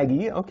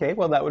Maggie. Okay,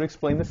 well, that would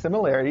explain the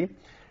similarity.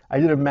 I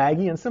did of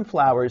Maggie and some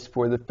flowers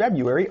for the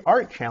February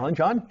Art Challenge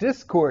on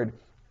Discord.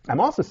 I'm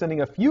also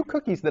sending a few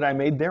cookies that I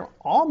made. They're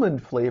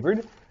almond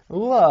flavored.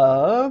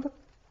 Love,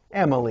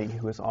 Emily,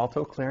 who is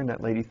Alto Clarinet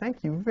Lady.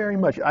 Thank you very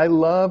much. I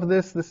love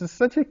this. This is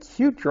such a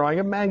cute drawing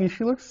of Maggie.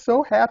 She looks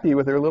so happy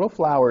with her little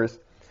flowers.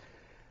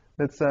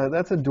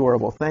 That's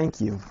adorable.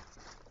 Thank you.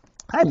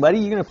 Hi, buddy.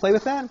 You going to play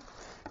with that?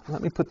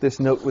 Let me put this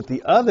note with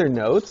the other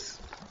notes.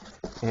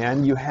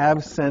 And you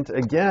have sent,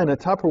 again, a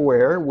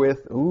Tupperware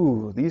with,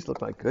 ooh, these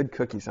look like good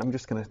cookies. I'm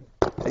just going to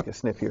take a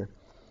sniff here.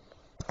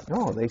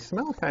 Oh, they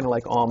smell kind of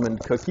like almond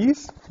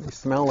cookies. They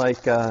smell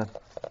like, I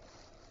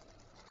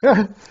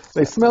was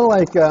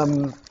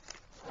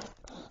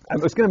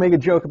going to make a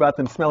joke about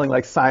them smelling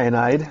like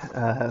cyanide,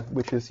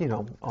 which is,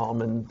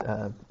 almond,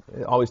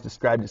 always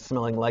described as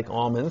smelling like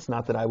almonds,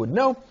 not that I would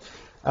know.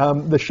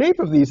 The shape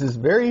of these is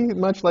very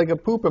much like a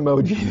poop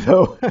emoji,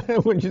 though,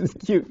 which is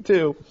cute,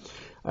 too.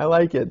 I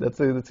like it. That's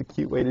a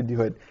cute way to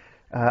do it.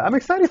 I'm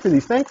excited for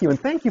these. Thank you, and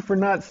thank you for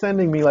not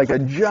sending me like a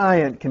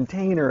giant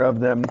container of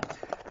them,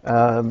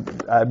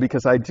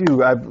 because I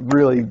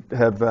really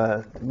have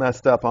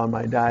messed up on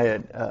my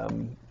diet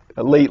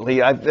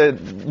lately.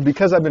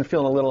 Because I've been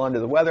feeling a little under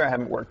the weather. I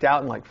haven't worked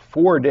out in like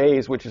 4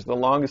 days, which is the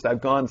longest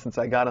I've gone since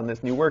I got on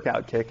this new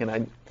workout kick, and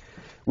I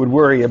would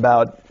worry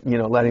about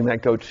letting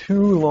that go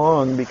too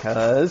long,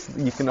 because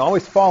you can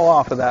always fall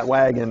off of that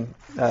wagon.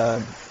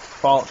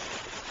 Falling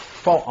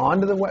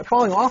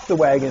off the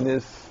wagon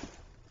is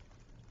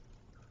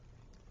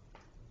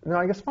no,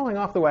 I guess falling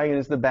off the wagon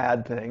is the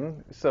bad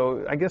thing.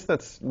 So I guess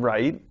that's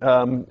right.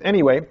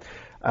 Anyway,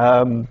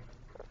 to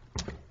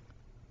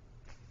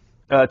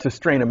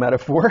strain a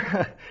metaphor.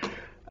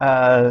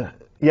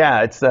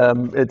 Yeah, it's.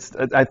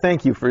 I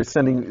thank you for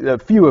sending a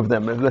few of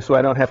them, so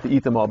I don't have to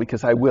eat them all,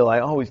 because I will. I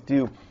always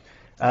do.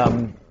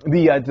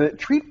 The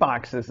treat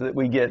boxes that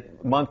we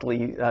get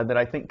monthly that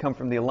I think come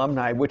from the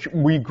alumni, which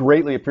we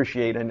greatly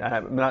appreciate, and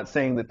I'm not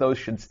saying that those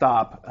should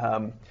stop.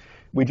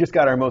 We just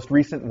got our most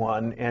recent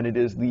one, and it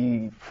is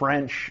the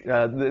French.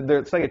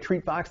 It's like a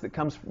treat box that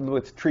comes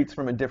with treats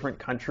from a different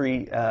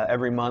country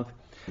every month,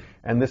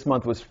 and this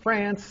month was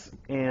France,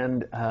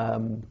 and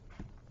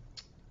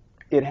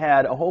it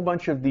had a whole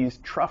bunch of these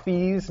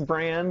Truffees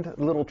brand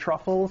little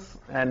truffles,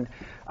 and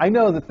I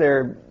know that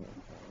they're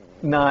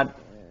not,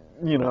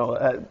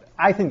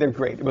 I think they're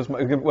great. It was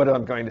what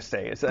I'm going to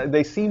say. Is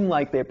they seem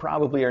like they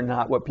probably are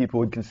not what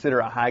people would consider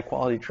a high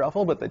quality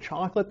truffle, but the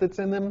chocolate that's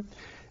in them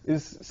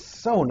is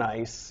so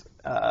nice.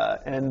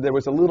 And there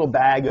was a little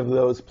bag of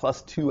those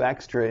plus 2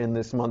 extra in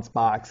this month's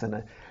box,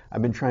 and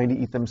I've been trying to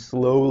eat them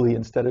slowly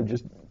instead of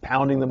just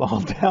pounding them all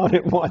down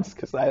at once,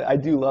 because I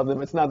do love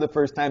them. It's not the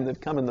first time they've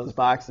come in those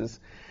boxes,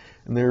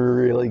 and they're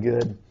really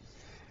good.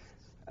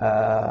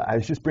 I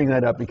was just bringing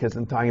that up because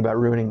I'm talking about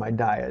ruining my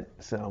diet,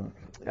 so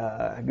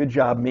good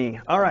job, me.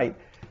 All right.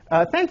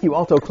 Thank you,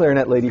 alto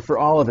clarinet lady, for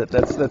all of it.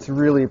 That's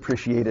really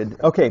appreciated.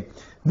 Okay,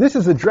 this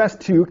is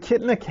addressed to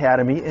Kitten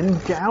Academy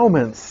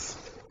endowments.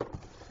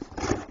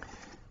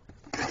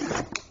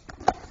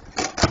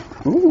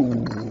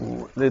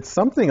 Ooh, it's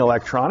something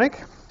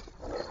electronic.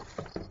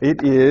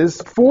 It is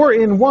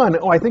 4-in-1.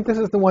 Oh, I think this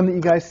is the one that you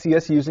guys see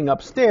us using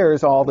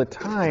upstairs all the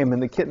time,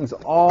 and the kittens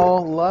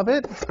all love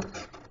it.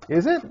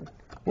 Is it?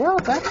 Well,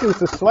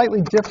 it's a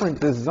slightly different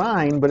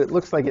design, but it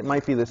looks like it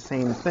might be the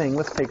same thing.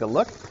 Let's take a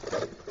look.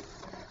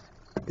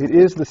 It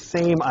is the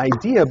same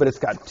idea, but it's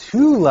got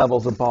 2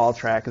 levels of ball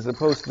track, as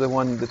opposed to the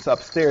one that's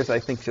upstairs, I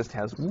think just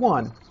has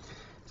 1.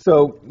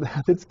 So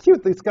it's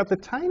cute. It's got the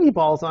tiny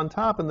balls on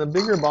top and the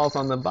bigger balls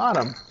on the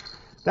bottom.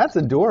 That's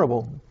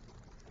adorable.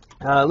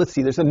 Let's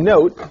see, there's a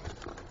note.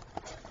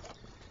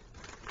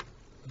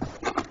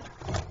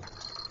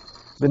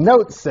 The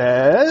note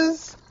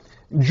says,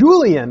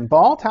 Julian,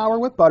 ball tower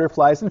with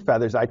butterflies and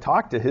feathers. I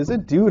talked to his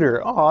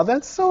aduder. Oh,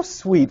 that's so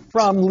sweet.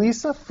 From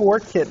Lisa 4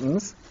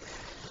 Kittens.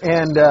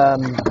 And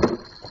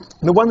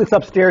the one that's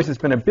upstairs has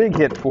been a big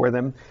hit for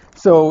them.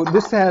 So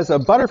this has a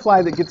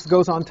butterfly that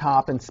goes on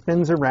top and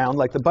spins around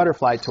like the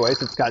butterfly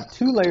toys. It's got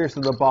 2 layers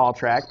of the ball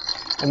track.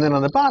 And then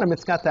on the bottom,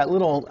 it's got that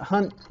little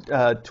hunt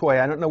toy.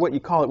 I don't know what you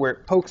call it, where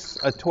it pokes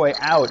a toy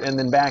out and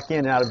then back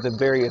in out of the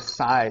various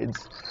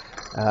sides.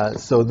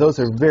 So those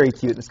are very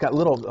cute. It's got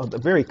little,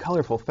 very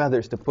colorful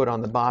feathers to put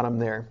on the bottom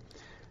there.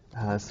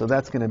 So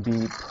that's going to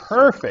be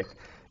perfect.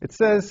 It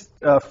says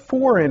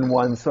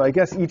 4-in-1, so I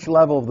guess each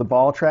level of the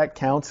ball track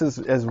counts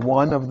as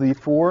one of the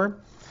 4.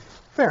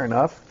 Fair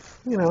enough.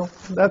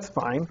 That's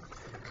fine.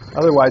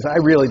 Otherwise, I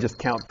really just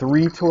count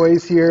 3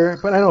 toys here,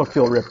 but I don't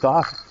feel ripped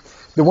off.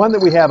 The one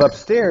that we have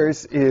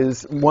upstairs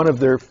is one of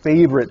their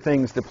favorite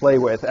things to play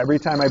with. Every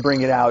time I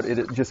bring it out,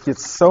 it just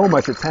gets so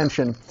much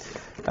attention.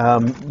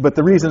 But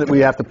the reason that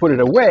we have to put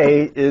it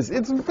away is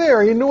it's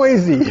very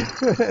noisy.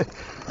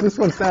 This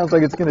one sounds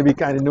like it's going to be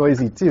kind of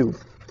noisy too.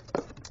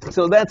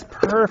 So that's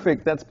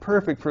perfect. That's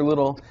perfect for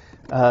little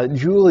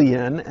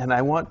Julian. And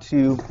I want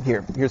to,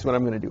 here's what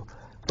I'm going to do.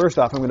 First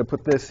off, I'm going to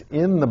put this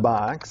in the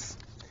box.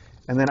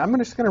 And then I'm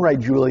just going to write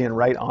Julian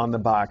right on the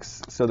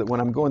box so that when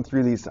I'm going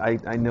through these,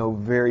 I know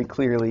very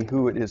clearly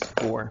who it is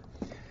for.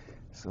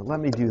 So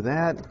let me do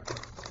that.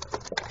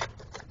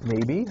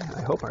 Maybe.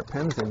 I hope our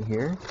pen's in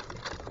here.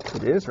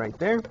 It is right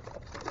there.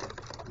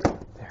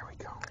 There we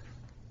go.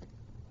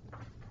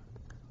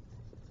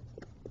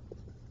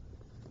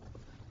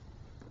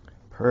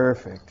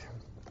 Perfect.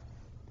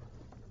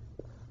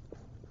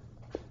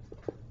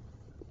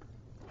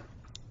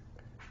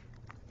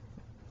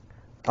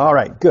 All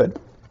right, good.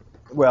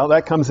 Well,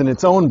 that comes in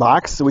its own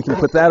box, so we can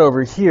put that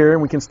over here,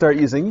 and we can start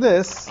using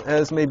this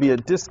as maybe a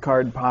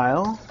discard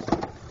pile,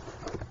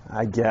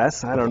 I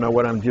guess. I don't know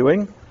what I'm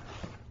doing.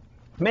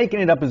 Making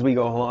it up as we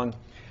go along.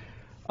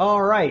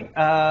 All right,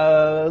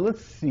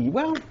 let's see.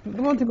 Well,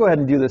 I want to go ahead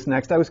and do this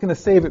next. I was going to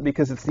save it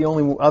because it's the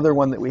only other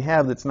one that we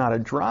have that's not a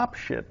drop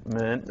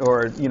shipment,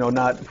 or,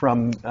 not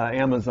from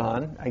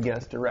Amazon, I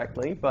guess,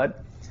 directly,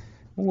 but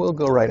we'll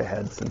go right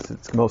ahead since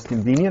it's most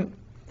convenient.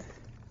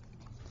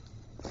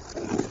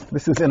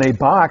 This is in a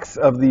box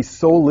of the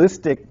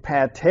Solistic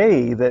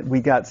pate that we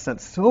got sent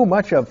so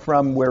much of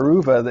from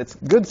Weruva. That's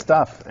good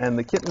stuff, and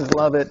the kittens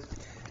love it.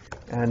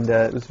 And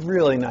it was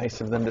really nice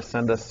of them to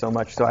send us so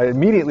much. So I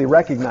immediately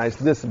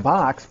recognized this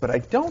box, but I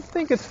don't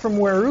think it's from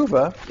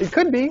Weruva. It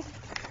could be.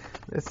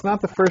 It's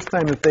not the first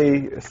time that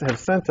they have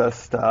sent us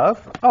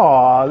stuff.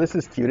 Aw, this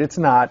is cute. It's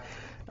not.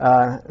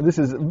 This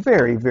is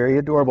very, very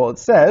adorable. It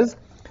says,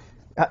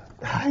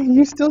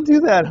 you still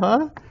do that,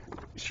 huh?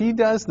 She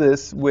does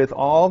this with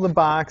all the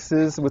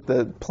boxes, with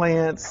the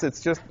plants.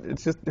 It's just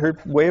her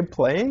way of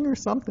playing or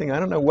something. I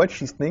don't know what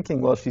she's thinking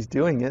while she's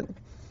doing it.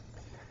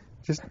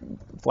 Just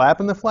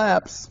flapping the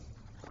flaps.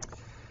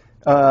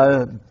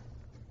 Dear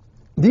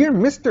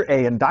Mr.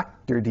 A and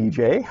Dr.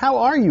 DJ, how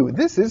are you?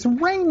 This is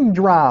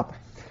Raindrop.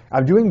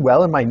 I'm doing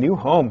well in my new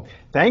home.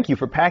 Thank you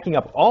for packing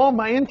up all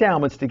my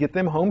endowments to get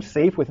them home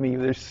safe with me.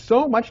 There's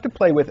so much to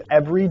play with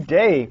every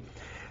day.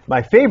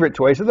 My favorite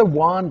toys are the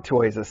wand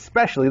toys,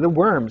 especially the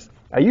worms.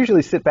 I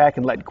usually sit back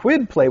and let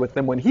Quid play with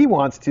them when he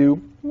wants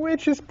to,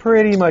 which is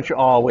pretty much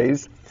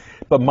always.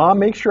 But Mom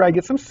makes sure I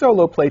get some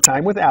solo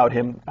playtime without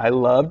him. I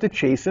love to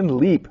chase and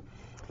leap.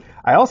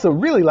 I also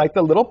really like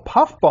the little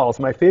puffballs.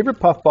 My favorite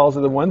puffballs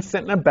are the ones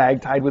sent in a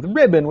bag tied with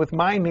ribbon with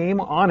my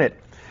name on it.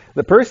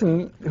 The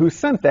person who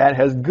sent that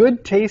has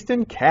good taste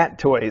in cat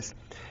toys.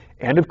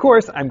 And of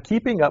course, I'm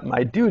keeping up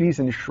my duties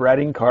in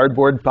shredding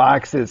cardboard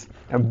boxes.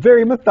 I'm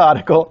very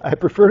methodical. I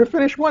prefer to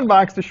finish one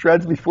box to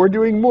shreds before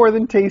doing more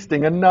than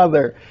tasting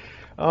another.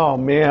 Oh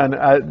man,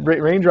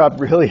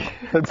 Raindrop really,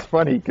 it's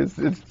funny because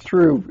it's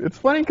true. It's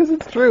funny because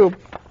it's true.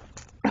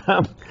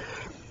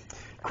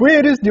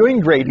 Quid is doing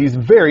great. He's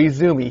very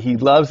zoomy. He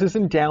loves his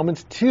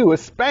endowments too,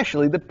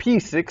 especially the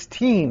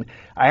P16.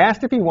 I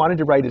asked if he wanted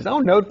to write his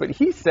own note, but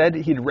he said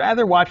he'd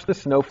rather watch the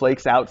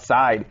snowflakes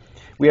outside.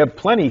 We have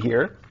plenty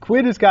here.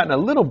 Quid has gotten a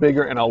little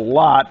bigger and a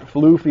lot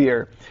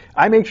floofier.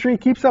 I make sure he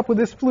keeps up with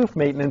his floof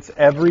maintenance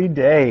every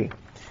day.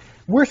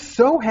 We're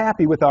so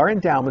happy with our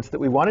endowments that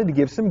we wanted to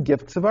give some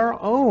gifts of our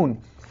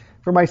own.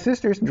 For my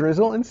sisters,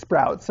 Drizzle and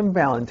Sprout, some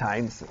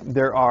Valentines.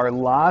 There are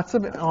lots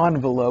of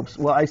envelopes.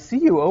 Well, I see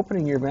you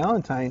opening your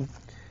Valentine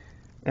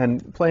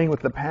and playing with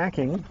the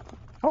packing.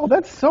 Oh,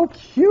 that's so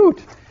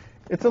cute.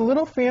 It's a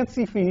little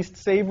fancy feast,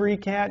 savory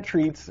cat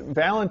treats,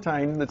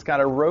 Valentine that's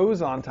got a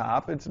rose on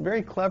top. It's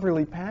very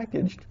cleverly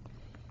packaged.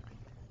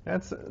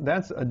 That's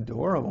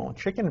adorable.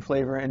 Chicken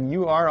flavor, and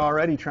you are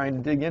already trying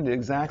to dig into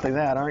exactly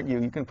that, aren't you?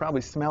 You can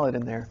probably smell it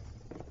in there.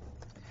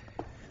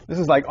 This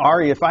is like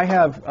Ari. If I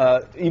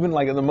have even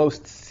like the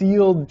most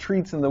sealed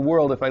treats in the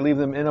world, if I leave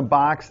them in a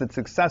box that's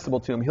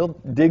accessible to him, he'll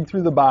dig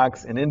through the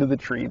box and into the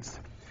treats.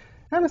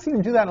 I haven't seen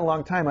him do that in a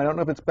long time. I don't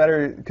know if it's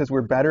better because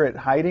we're better at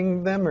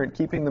hiding them or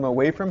keeping them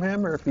away from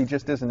him, or if he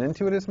just isn't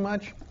into it as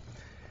much.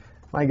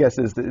 My guess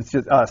is that it's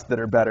just us that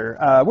are better.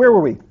 Where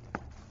were we?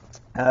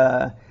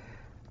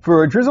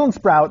 For Drizzle and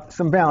Sprout,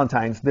 some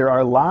Valentines. There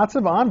are lots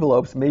of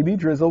envelopes. Maybe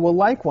Drizzle will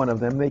like one of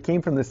them. They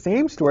came from the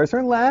same store as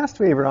her last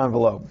favorite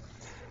envelope.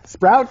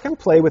 Sprout can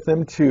play with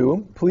them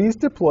too. Please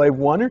deploy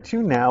 1 or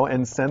 2 now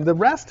and send the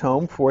rest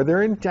home for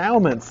their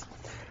endowments.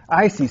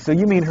 I see. So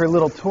you mean her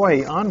little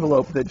toy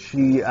envelope that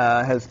she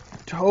has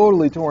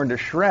totally torn to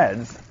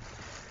shreds.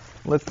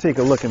 Let's take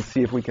a look and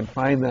see if we can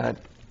find that.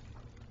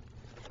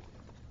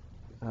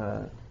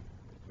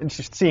 And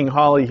she's seeing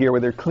Holly here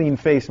with her clean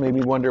face made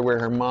me wonder where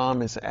her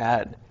mom is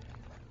at.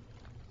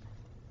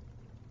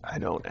 I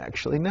don't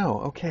actually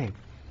know. Okay.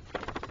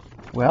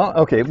 Well,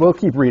 okay, we'll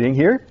keep reading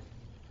here.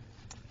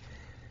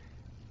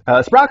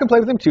 Sprout can play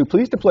with them too.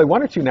 Please deploy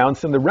 1 or 2 now and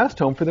send the rest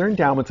home for their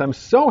endowments. I'm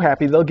so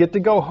happy they'll get to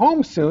go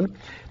home soon.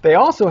 They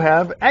also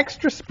have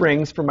extra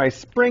springs for my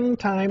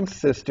springtime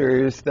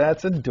sisters.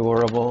 That's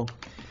adorable.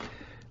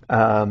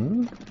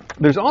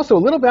 There's also a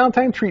little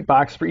Valentine treat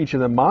box for each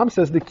of them. Mom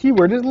says the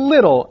keyword is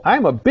little.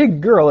 I'm a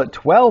big girl at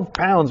 12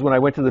 pounds when I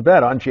went to the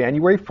vet on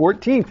January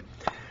 14th.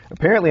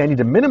 Apparently I need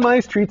to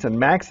minimize treats and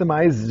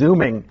maximize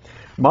zooming.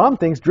 Mom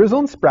thinks Drizzle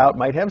and Sprout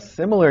might have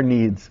similar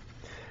needs.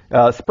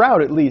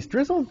 Sprout, at least.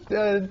 Drizzle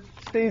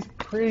stays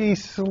pretty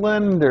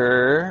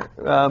slender,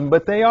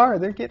 but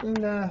they're getting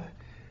to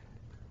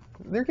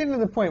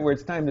the point where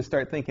it's time to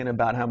start thinking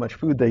about how much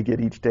food they get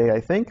each day,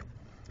 I think.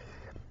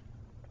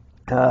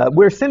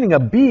 We're sending a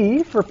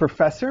B for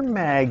Professor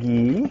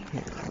Maggie.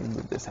 Here, let me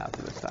move this out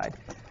to the side.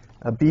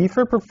 A B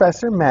for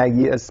Professor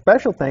Maggie. A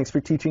special thanks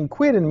for teaching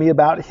Quid and me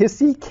about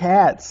hissy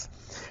cats.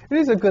 It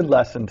is a good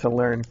lesson to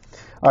learn.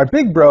 Our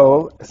big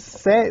bro,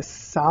 Sablier,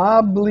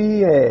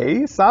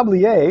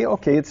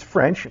 okay, it's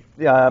French.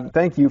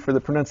 Thank you for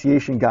the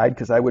pronunciation guide,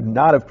 because I would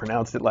not have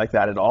pronounced it like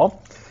that at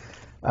all.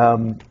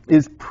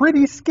 Is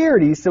pretty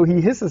scaredy, so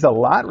he hisses a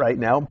lot right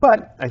now,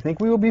 but I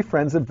think we will be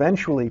friends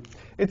eventually.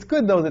 It's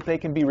good, though, that they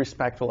can be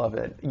respectful of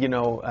it. You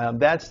know,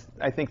 that's,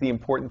 I think, the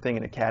important thing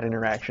in a cat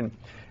interaction.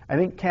 I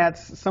think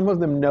cats, some of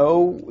them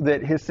know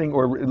that hissing,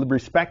 or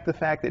respect the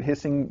fact that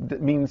hissing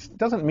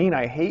doesn't mean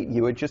I hate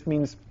you. It just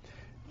means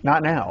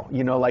not now.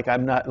 You know, like I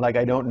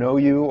don't know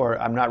you, or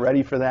I'm not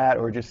ready for that,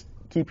 or just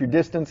keep your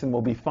distance and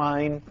we'll be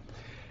fine.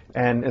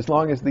 And as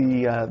long as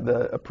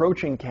the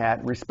approaching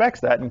cat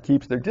respects that and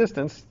keeps their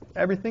distance,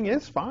 everything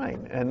is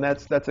fine. And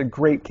that's a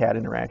great cat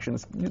interaction.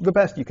 It's the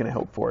best you can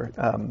hope for.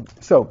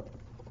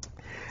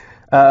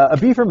 A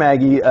B for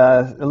Maggie.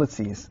 Let's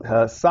see.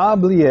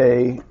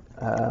 Sablier.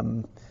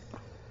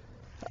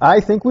 I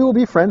think we will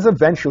be friends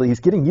eventually. He's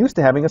getting used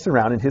to having us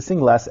around and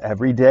hissing less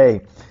every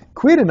day.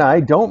 Quid and I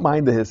don't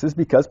mind the hisses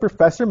because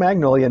Professor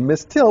Magnolia and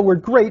Miss Till were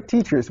great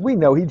teachers. We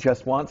know he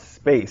just wants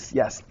space.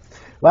 Yes.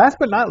 Last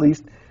but not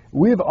least,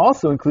 we have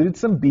also included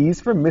some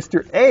B's for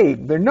Mr. A.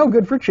 They're no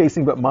good for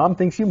chasing, but Mom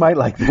thinks you might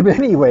like them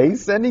anyway.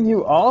 Sending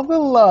you all the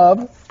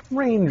love,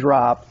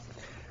 Raindrop.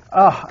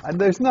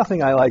 There's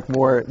nothing I like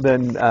more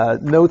than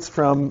notes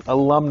from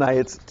alumni.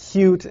 It's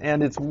cute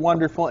and it's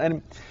wonderful.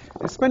 And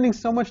spending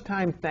so much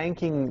time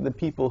thanking the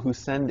people who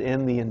send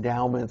in the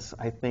endowments,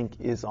 I think,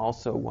 is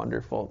also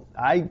wonderful.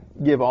 I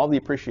give all the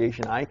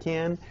appreciation I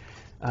can,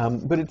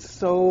 but it's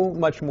so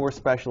much more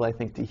special, I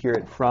think, to hear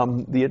it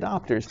from the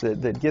adopters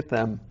that get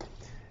them.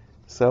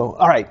 So,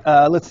 all right,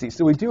 let's see.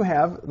 So we do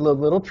have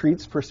little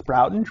treats for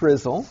Sprout and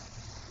Drizzle.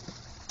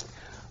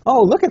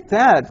 Oh, look at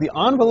that, the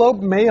envelope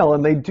mail,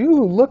 and they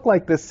do look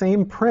like the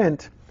same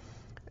print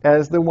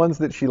as the ones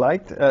that she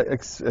liked.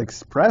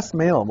 Express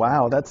mail,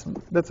 wow, that's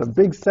a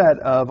big set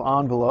of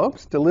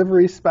envelopes.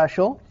 Delivery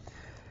special.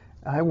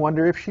 I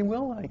wonder if she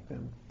will like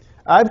them.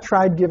 I've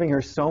tried giving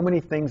her so many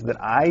things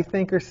that I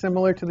think are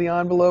similar to the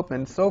envelope,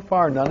 and so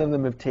far none of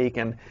them have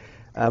taken.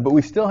 But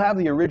we still have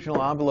the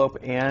original envelope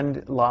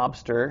and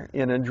lobster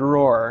in a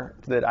drawer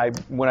that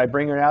when I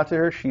bring her out to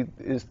her, she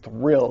is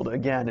thrilled.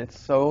 Again, it's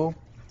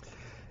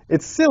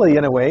silly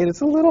in a way, and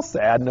it's a little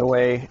sad in a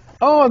way.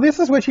 Oh, this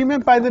is what you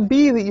meant by the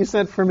B that you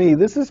sent for me.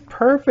 This is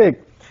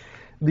perfect.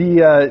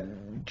 The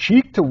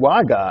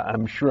Cheektowaga,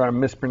 I'm sure I'm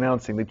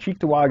mispronouncing, the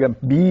Cheektowaga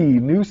B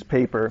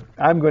newspaper.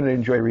 I'm going to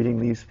enjoy reading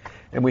these.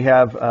 And we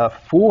have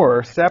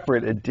 4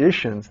 separate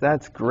editions.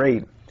 That's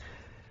great.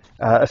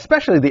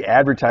 Especially the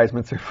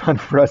advertisements are fun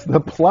for us. The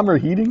Plumber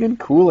Heating and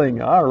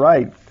Cooling. All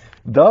right.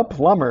 The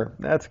Plumber.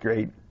 That's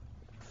great.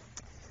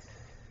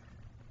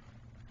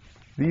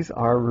 These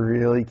are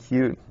really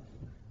cute.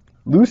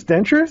 Loose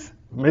dentures?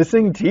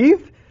 Missing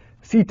teeth?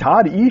 See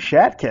Todd E.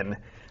 Shatkin.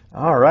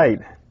 All right.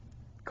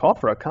 Call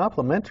for a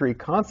complimentary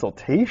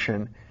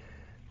consultation.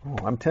 Oh,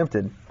 I'm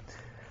tempted.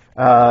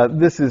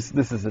 This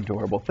is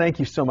adorable. Thank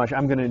you so much.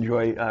 I'm going to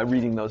enjoy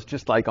reading those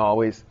just like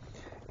always.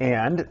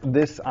 And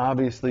this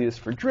obviously is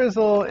for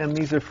Drizzle, and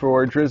these are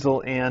for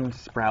Drizzle and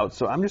Sprout.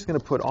 So I'm just going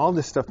to put all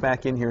this stuff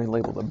back in here and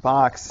label the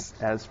box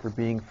as for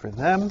being for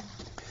them.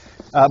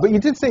 But you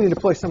did say to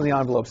deploy some of the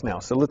envelopes now.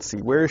 So let's see.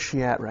 Where is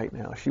she at right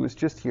now? She was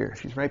just here.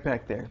 She's right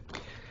back there.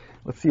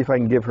 Let's see if I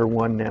can give her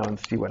one now and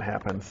see what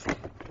happens.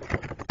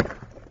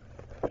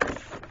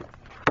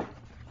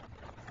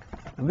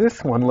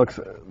 This one looks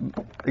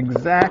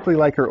exactly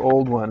like her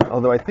old one,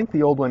 although I think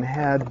the old one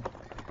had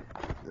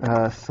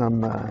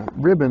some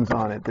ribbons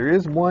on it. There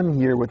is one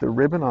here with a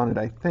ribbon on it,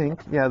 I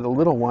think. Yeah, the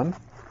little one.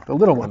 The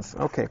little ones.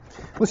 Okay.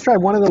 Let's try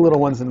one of the little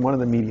ones and one of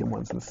the medium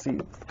ones and see.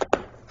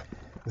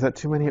 Is that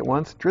too many at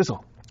once?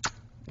 Drizzle.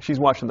 She's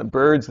watching the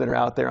birds that are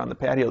out there on the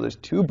patio. There's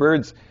 2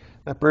 birds.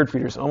 That bird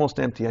feeder is almost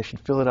empty. I should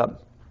fill it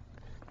up.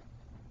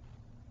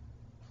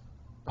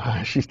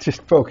 She's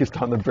just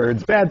focused on the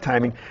birds. Bad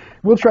timing.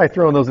 We'll try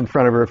throwing those in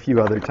front of her a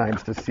few other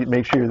times to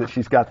make sure that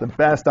she's got the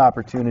best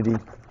opportunity.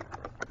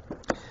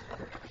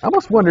 I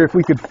almost wonder if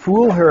we could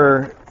fool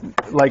her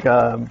like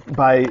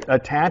by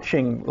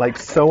attaching, like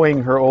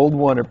sewing her old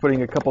one or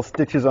putting a couple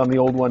stitches on the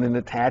old one and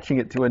attaching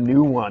it to a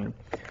new one.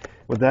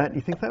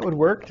 You think that would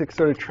work to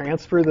sort of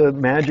transfer the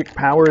magic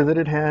power that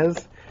it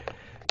has?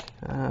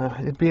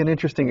 It'd be an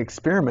interesting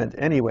experiment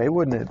anyway,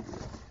 wouldn't it?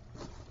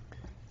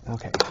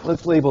 Okay,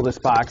 let's label this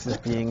box as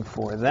being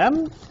for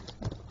them.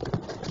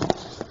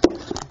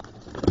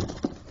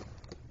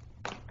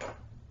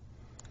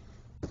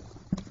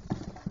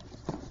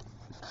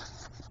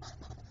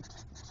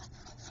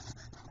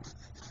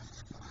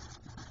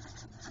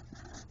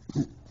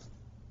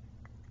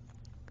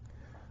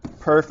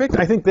 Perfect.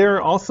 I think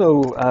they're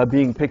also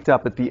being picked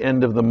up at the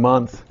end of the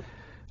month.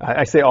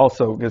 I say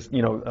also because,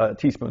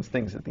 Teaspoon's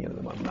things at the end of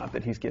the month, not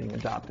that he's getting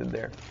adopted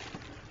there.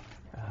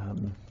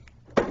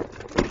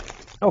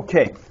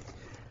 Okay.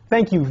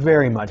 Thank you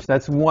very much.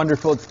 That's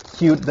wonderful. It's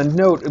cute. The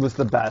note, it was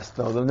the best,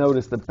 though. The note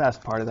is the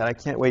best part of that. I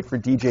can't wait for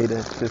DJ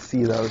to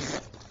see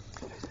those.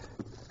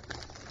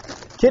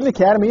 Kitten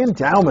Academy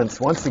endowments,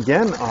 once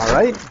again. All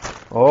right.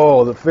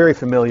 Oh, that's very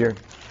familiar.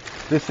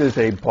 This is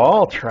a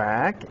ball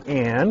track,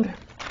 and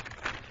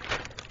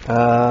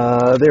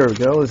there we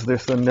go. Is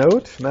this a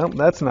note? No,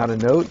 that's not a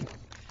note.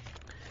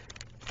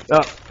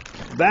 Oh,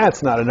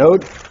 that's not a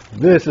note.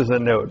 This is a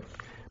note.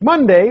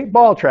 Monday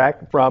ball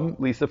track from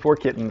Lisa for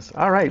Kittens.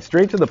 All right,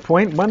 straight to the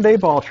point. Monday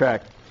ball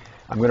track.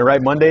 I'm going to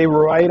write Monday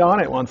right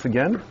on it once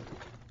again.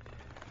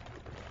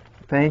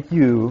 Thank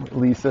you,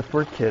 Lisa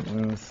for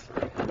Kittens.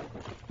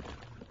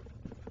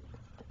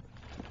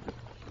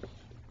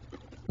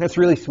 That's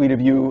really sweet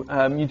of you.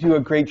 You do a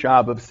great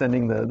job of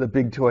sending the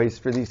big toys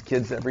for these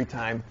kids every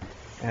time.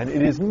 And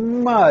it is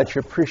much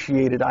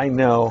appreciated, I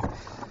know.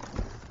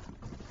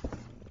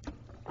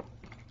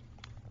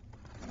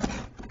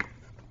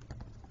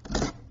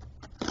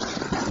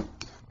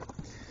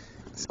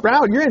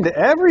 Sprout, you're into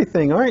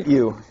everything, aren't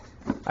you?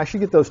 I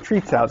should get those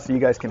treats out so you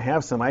guys can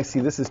have some. I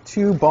see this is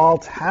 2 ball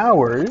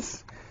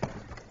towers.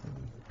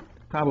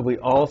 Probably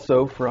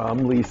also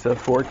from Lisa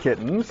for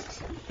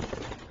Kittens.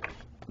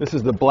 This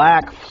is the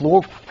black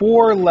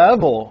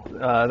 4-level.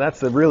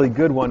 That's a really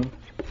good one.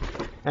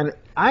 And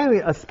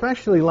I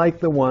especially like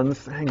the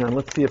ones, hang on,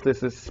 let's see if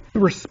this is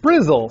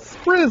Sprizzle.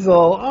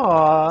 Sprizzle,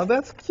 aw,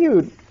 that's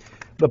cute.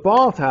 The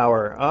ball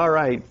tower, all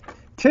right.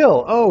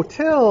 Till, oh,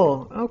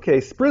 Till. Okay,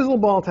 Sprizzle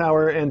ball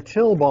tower and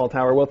Till ball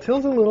tower. Well,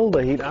 Till's a little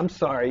late, I'm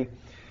sorry.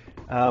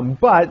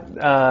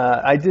 But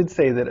I did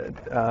say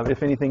that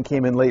if anything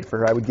came in late for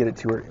her, I would get it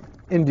to her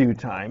in due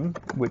time,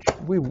 which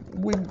we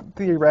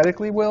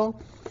theoretically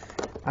will.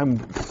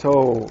 I'm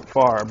so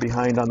far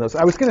behind on those.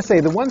 I was going to say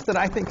the ones that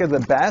I think are the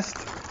best,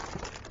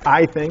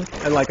 I think,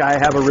 and like I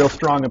have a real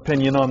strong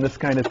opinion on this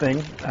kind of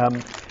thing.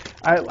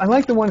 I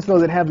like the ones, though,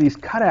 that have these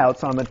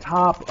cutouts on the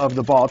top of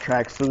the ball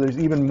tracks, so there's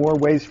even more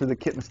ways for the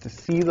kittens to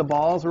see the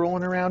balls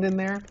rolling around in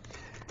there.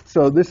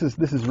 So this is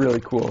really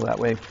cool that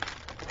way.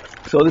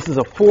 So this is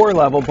a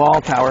 4-level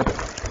ball tower,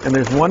 and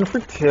there's one for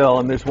Till,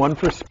 and there's one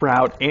for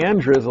Sprout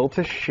and Drizzle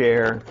to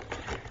share.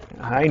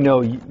 I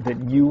know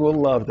that you will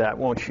love that,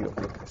 won't you?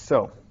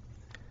 So,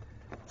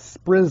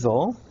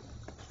 Sprizzle.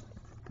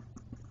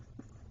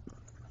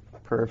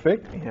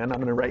 Perfect. And I'm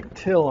going to write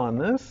Till on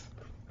this.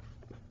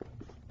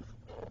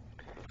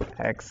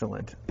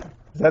 Excellent.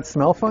 Does that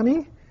smell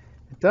funny?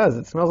 It does.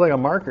 It smells like a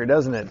marker,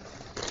 doesn't it?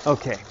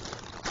 Okay.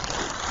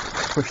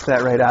 Push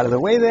that right out of the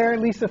way there.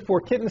 Lisa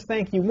for Kittens,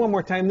 thank you one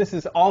more time. This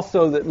is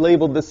also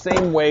labeled the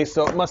same way,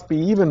 so it must be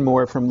even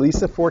more from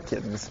Lisa for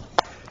Kittens.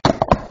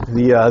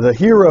 The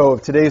hero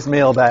of today's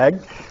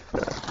mailbag.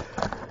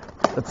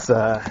 Let's see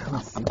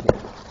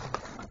here.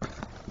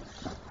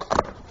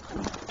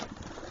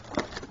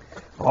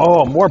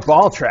 Oh, more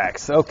ball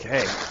tracks.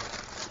 Okay.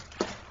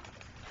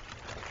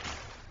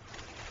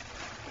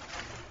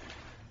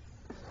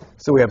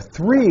 So we have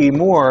 3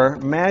 more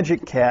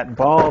Magic Cat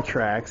ball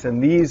tracks,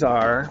 and these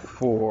are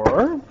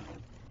for,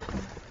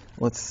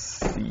 let's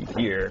see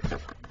here.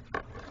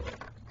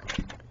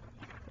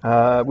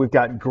 We've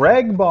got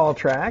Greg ball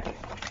track,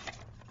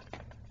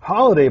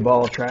 Holiday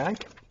ball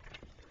track,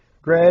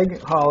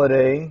 Greg,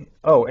 Holiday,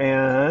 oh,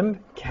 and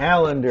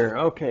Calendar.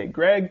 Okay,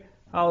 Greg,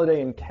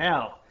 Holiday, and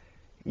Cal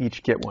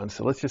each get one.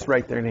 So let's just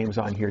write their names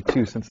on here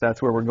too, since that's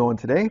where we're going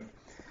today.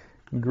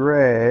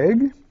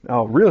 Greg,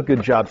 oh, real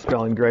good job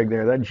spelling Greg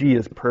there. That G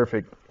is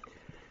perfect.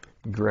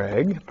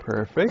 Greg,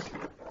 perfect.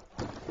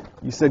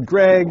 You said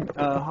Greg,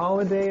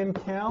 Holiday, and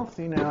Cal.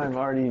 See, now I'm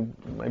already,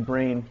 my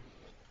brain,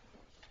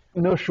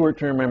 no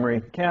short-term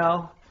memory.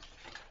 Cal,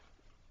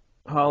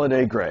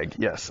 Holiday, Greg.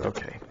 Yes,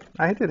 okay.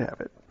 I did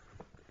have it.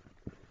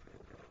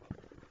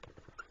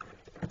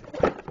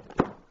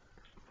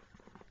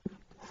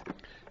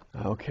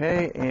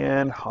 Okay,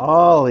 and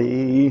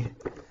Holly.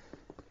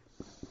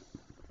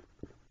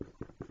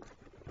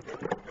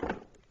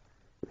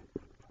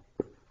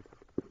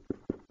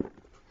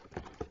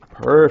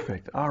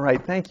 Perfect. All right,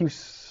 thank you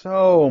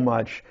so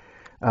much.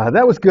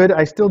 That was good.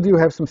 I still do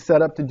have some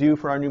setup to do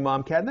for our new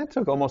momcat. That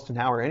took almost an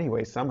hour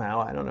anyway,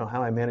 somehow. I don't know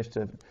how I managed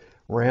to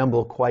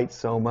ramble quite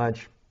so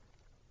much.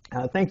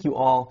 Thank you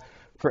all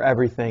for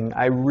everything.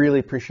 I really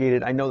appreciate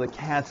it. I know the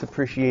cats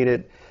appreciate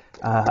it.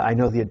 I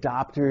know the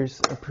adopters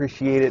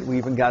appreciate it. We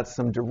even got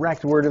some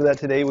direct word of that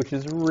today, which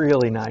is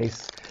really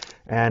nice.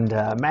 And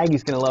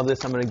Maggie's going to love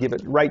this. I'm going to give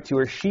it right to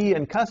her. She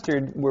and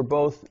Custard were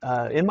both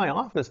in my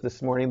office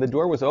this morning. The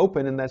door was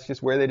open, and that's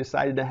just where they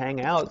decided to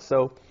hang out.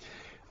 So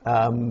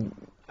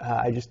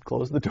I just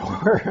closed the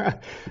door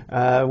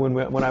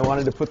when I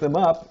wanted to put them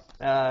up,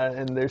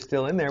 and they're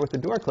still in there with the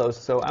door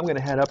closed. So I'm going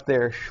to head up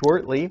there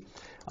shortly.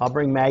 I'll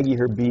bring Maggie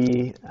her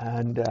bee,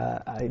 and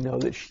I know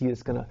that she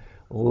is going to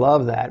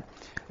love that,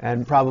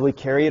 and probably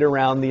carry it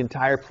around the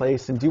entire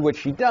place and do what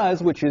she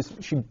does, which is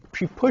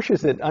she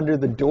pushes it under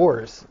the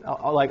doors,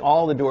 like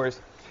all the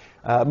doors.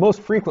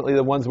 Most frequently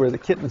the ones where the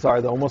kittens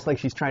are, though, almost like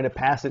she's trying to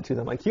pass it to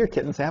them, like, here,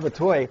 kittens, have a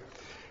toy.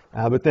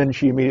 But then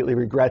she immediately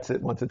regrets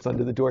it once it's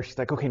under the door. She's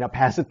like, okay, now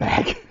pass it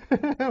back.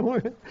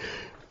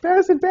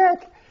 Pass it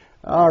back.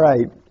 All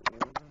right.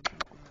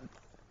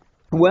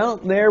 Well,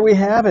 there we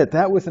have it.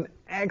 That was an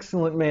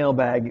excellent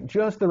mailbag,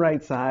 just the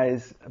right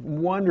size.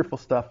 Wonderful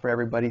stuff for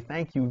everybody.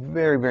 Thank you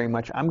very, very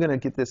much. I'm going to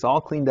get this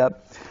all cleaned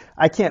up.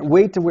 I can't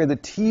wait to wear the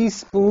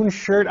teaspoon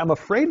shirt. I'm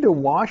afraid to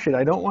wash it.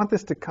 I don't want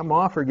this to come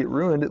off or get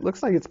ruined. It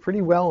looks like it's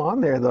pretty well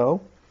on there,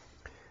 though.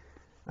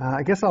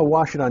 I guess I'll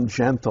wash it on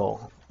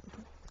gentle.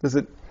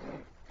 It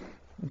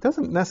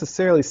doesn't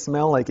necessarily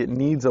smell like it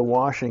needs a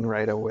washing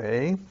right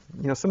away.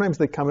 You know, sometimes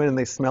they come in and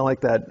they smell like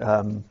that,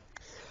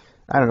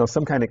 I don't know,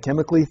 some kind of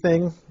chemically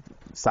thing.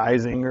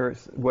 Sizing or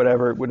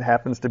whatever it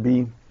happens to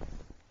be.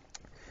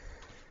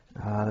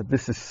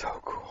 This is so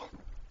cool.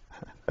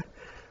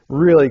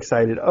 Really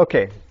excited.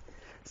 Okay,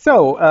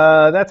 So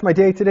that's my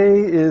day today,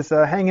 is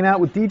hanging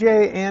out with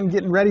DJ and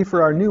getting ready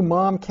for our new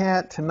mom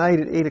cat tonight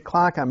at 8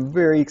 o'clock. I'm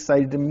very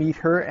excited to meet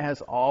her, as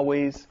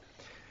always.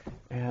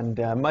 And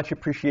much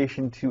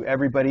appreciation to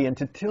everybody, and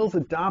to Till's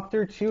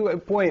adopter, too.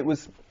 Boy,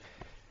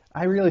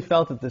 I really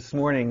felt it this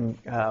morning,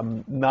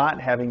 not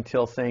having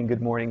Till saying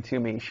good morning to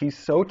me. She's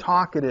so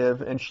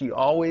talkative, and she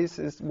always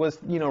was,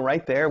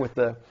 right there with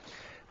the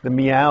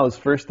meows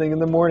first thing in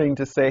the morning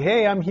to say,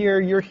 hey, I'm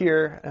here, you're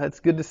here, it's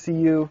good to see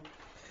you.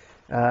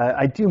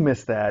 I do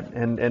miss that,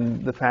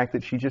 and the fact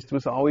that she just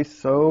was always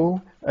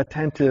so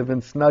attentive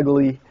and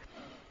snuggly.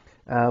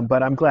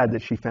 But I'm glad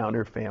that she found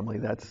her family.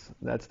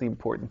 That's the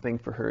important thing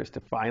for her, is to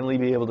finally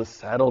be able to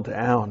settle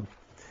down.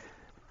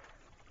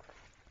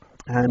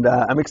 And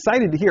I'm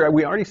excited to hear.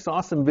 We already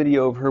saw some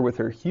video of her with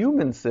her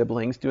human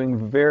siblings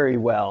doing very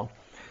well.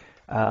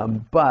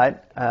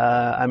 But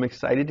I'm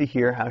excited to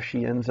hear how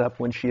she ends up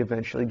when she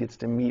eventually gets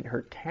to meet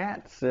her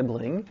cat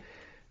sibling,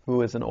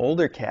 who is an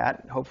older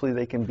cat. Hopefully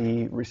they can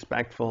be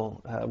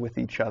respectful with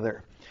each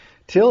other.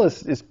 Till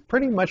is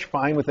pretty much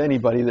fine with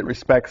anybody that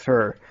respects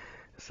her.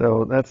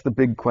 So that's the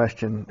big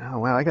question. Oh,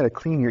 wow, I got to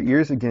clean your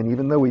ears again.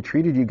 Even though we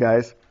treated you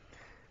guys,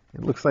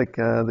 it looks like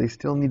they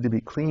still need to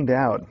be cleaned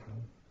out.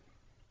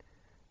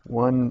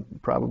 One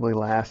probably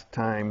last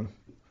time,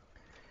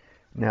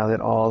 now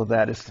that all of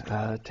that is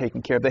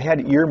taken care of. They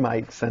had ear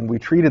mites, and we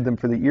treated them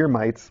for the ear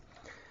mites,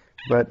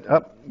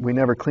 but we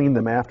never cleaned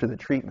them after the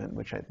treatment,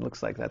 which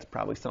looks like that's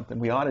probably something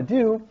we ought to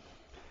do.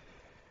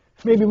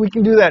 Maybe we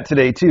can do that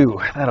today,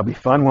 too. That'll be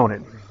fun, won't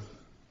it?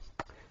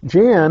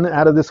 Jan,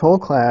 out of this whole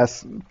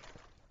class,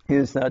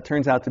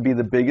 turns out to be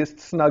the biggest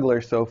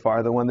snuggler so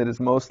far, the one that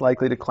is most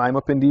likely to climb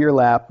up into your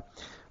lap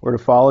or to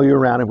follow you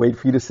around and wait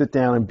for you to sit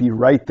down and be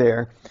right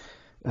there.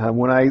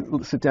 When I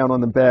sit down on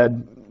the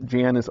bed,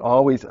 Jan is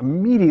always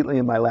immediately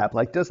in my lap,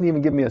 like doesn't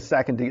even give me a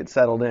second to get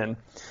settled in.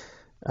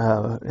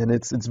 And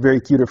it's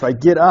very cute. If I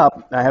get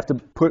up, I have to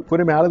put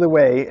him out of the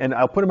way, and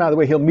I'll put him out of the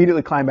way, he'll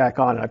immediately climb back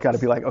on, and I've got to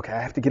be like, okay,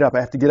 I have to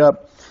get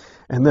up.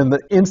 And then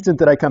the instant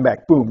that I come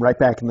back, boom, right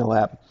back in the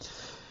lap.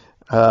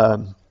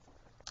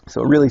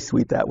 So really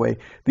sweet that way.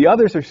 The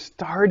others are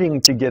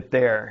starting to get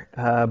there,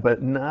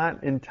 but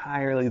not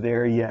entirely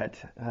there yet.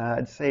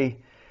 I'd say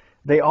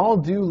they all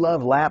do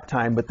love lap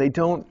time, but they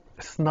don't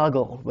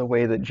snuggle the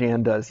way that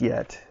Jan does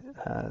yet.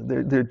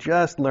 They're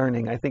just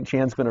learning. I think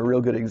Jan's been a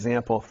real good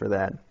example for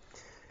that.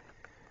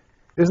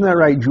 Isn't that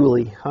right,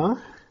 Julie? Huh?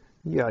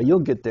 Yeah, you'll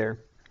get there.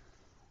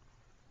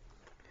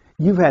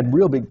 You've had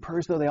real big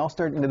purrs, though.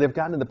 They've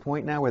gotten to the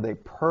point now where they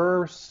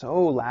purr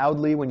so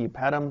loudly when you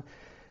pet them.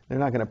 They're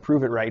not going to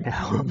prove it right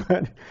now,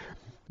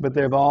 but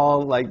they've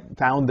all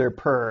found their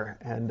purr,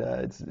 and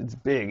it's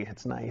big.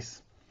 It's nice.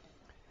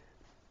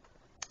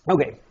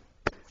 Okay,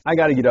 I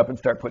got to get up and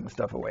start putting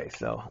stuff away,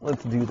 so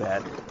let's do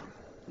that.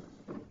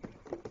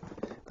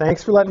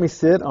 Thanks for letting me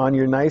sit on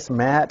your nice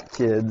mat,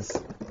 kids.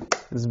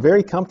 It's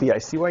very comfy. I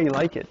see why you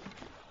like it.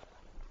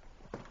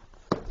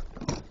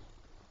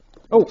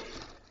 Oh,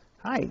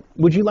 hi.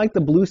 Would you like the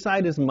blue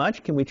side as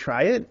much? Can we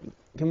try it?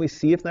 Can we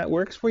see if that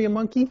works for you,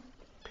 monkey?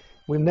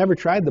 We've never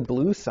tried the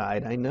blue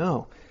side, I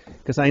know.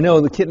 Because I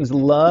know the kittens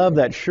love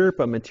that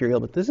Sherpa material,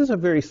 but this is a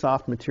very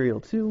soft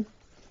material, too.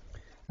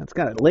 That's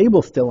got a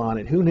label still on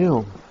it. Who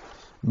knew?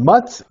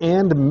 Mutts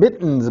and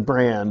Mittens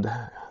brand.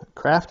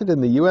 Crafted in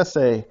the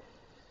USA.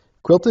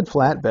 Quilted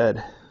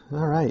flatbed.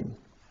 All right.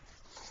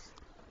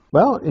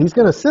 Well, he's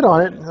going to sit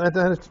on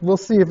it. We'll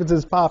see if it's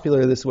as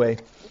popular this way.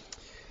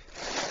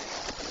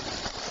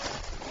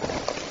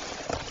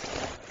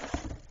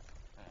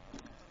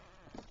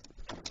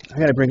 I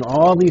got to bring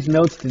all these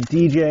notes to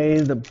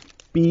DJ, the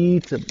B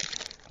to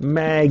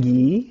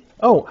Maggie.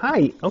 Oh,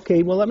 hi.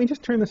 Okay, well, let me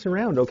just turn this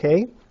around,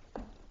 okay?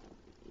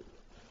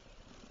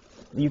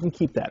 You can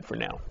keep that for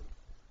now.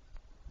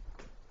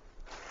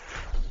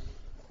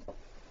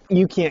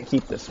 You can't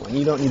keep this one.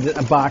 You don't need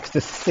a box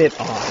to sit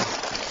on.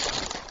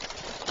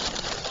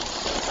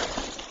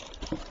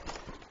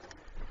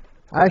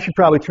 I should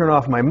probably turn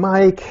off my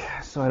mic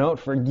so I don't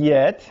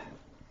forget.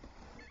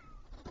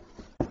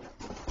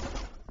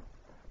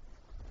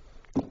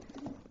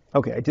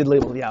 Okay, I did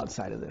label the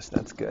outside of this.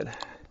 That's good.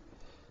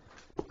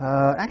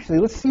 Actually,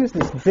 let's use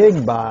this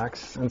big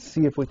box and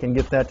see if we can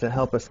get that to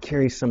help us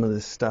carry some of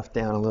this stuff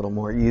down a little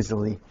more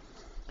easily.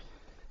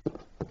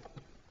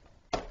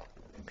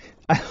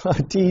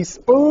 A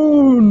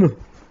teaspoon!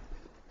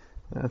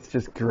 That's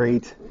just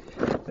great.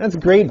 That's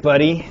great,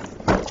 buddy.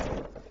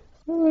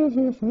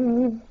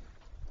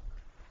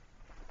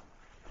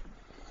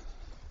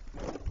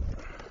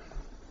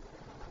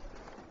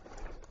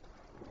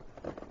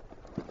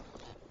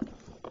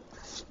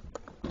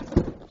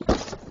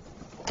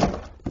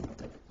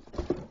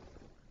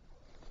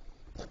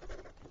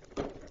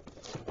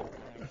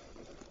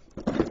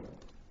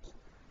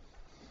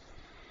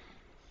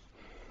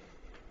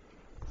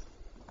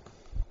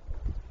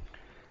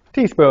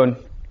 Teaspoon.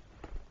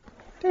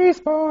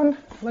 Teaspoon.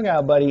 Look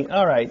out, buddy.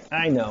 All right,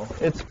 I know.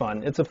 It's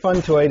fun. It's a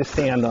fun toy to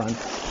stand on.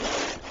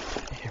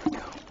 Here we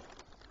go.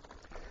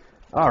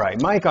 All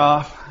right, mic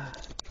off.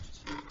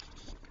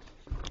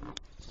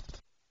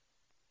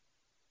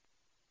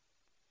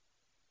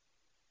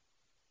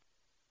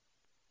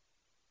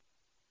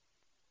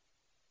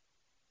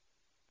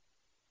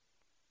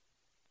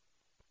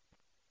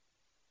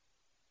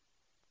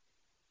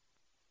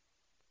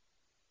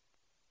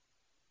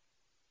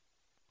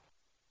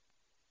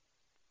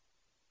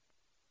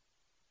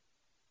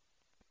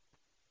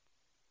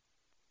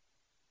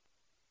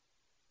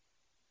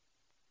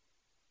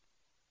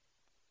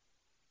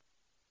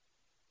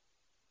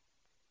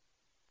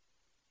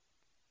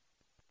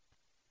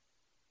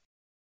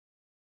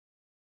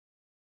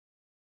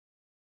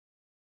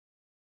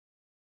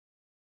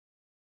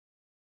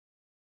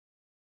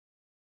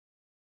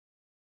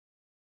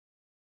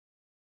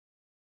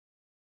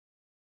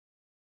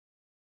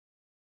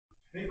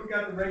 I think we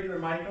got the regular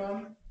mic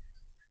on.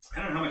 I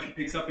don't know how much it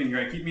picks up in here.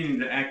 I keep meaning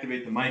to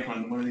activate the mic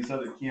on one of these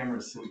other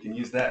cameras so we can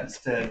use that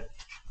instead.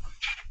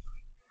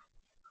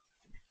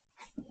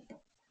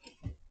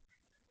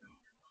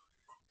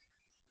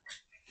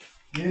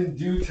 In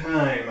due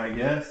time, I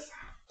guess.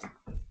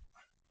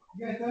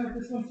 You guys done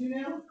with this one too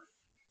now?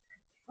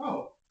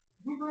 Oh,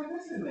 we brought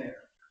this in there.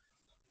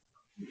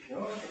 Here you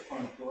go, that's a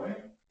fun toy.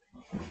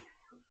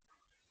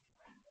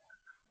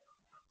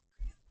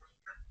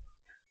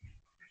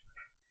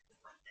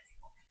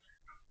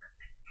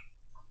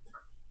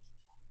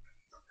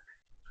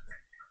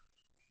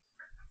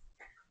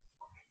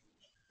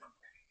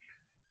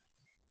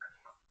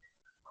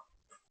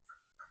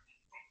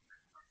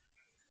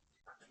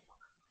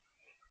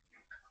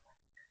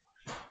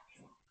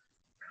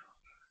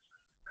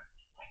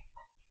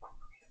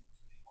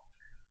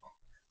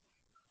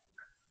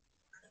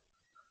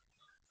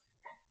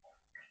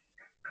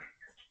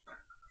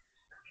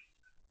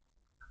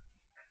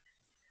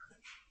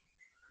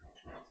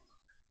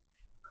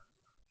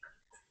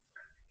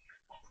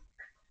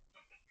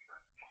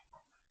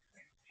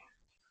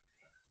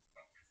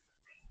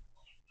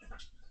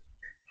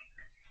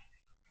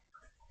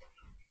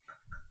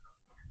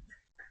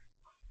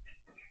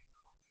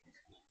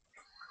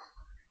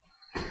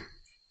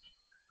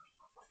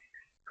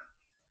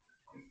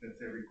 That's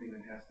everything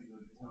that has to go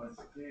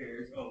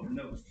downstairs. Oh, the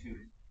nose too.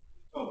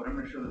 Oh, but I'm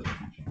going to show this.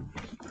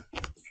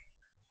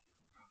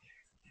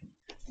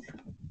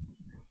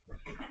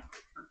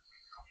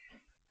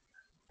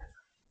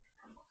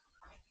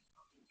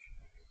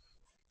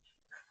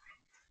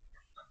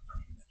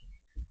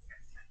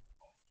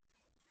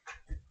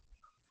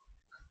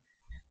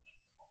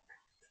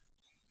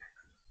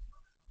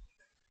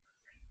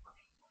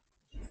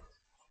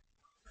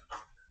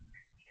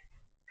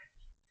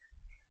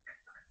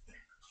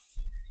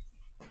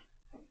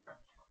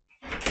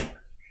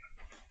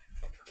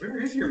 Where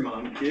is your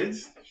mom, kids?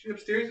 Is she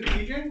upstairs with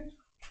PJ?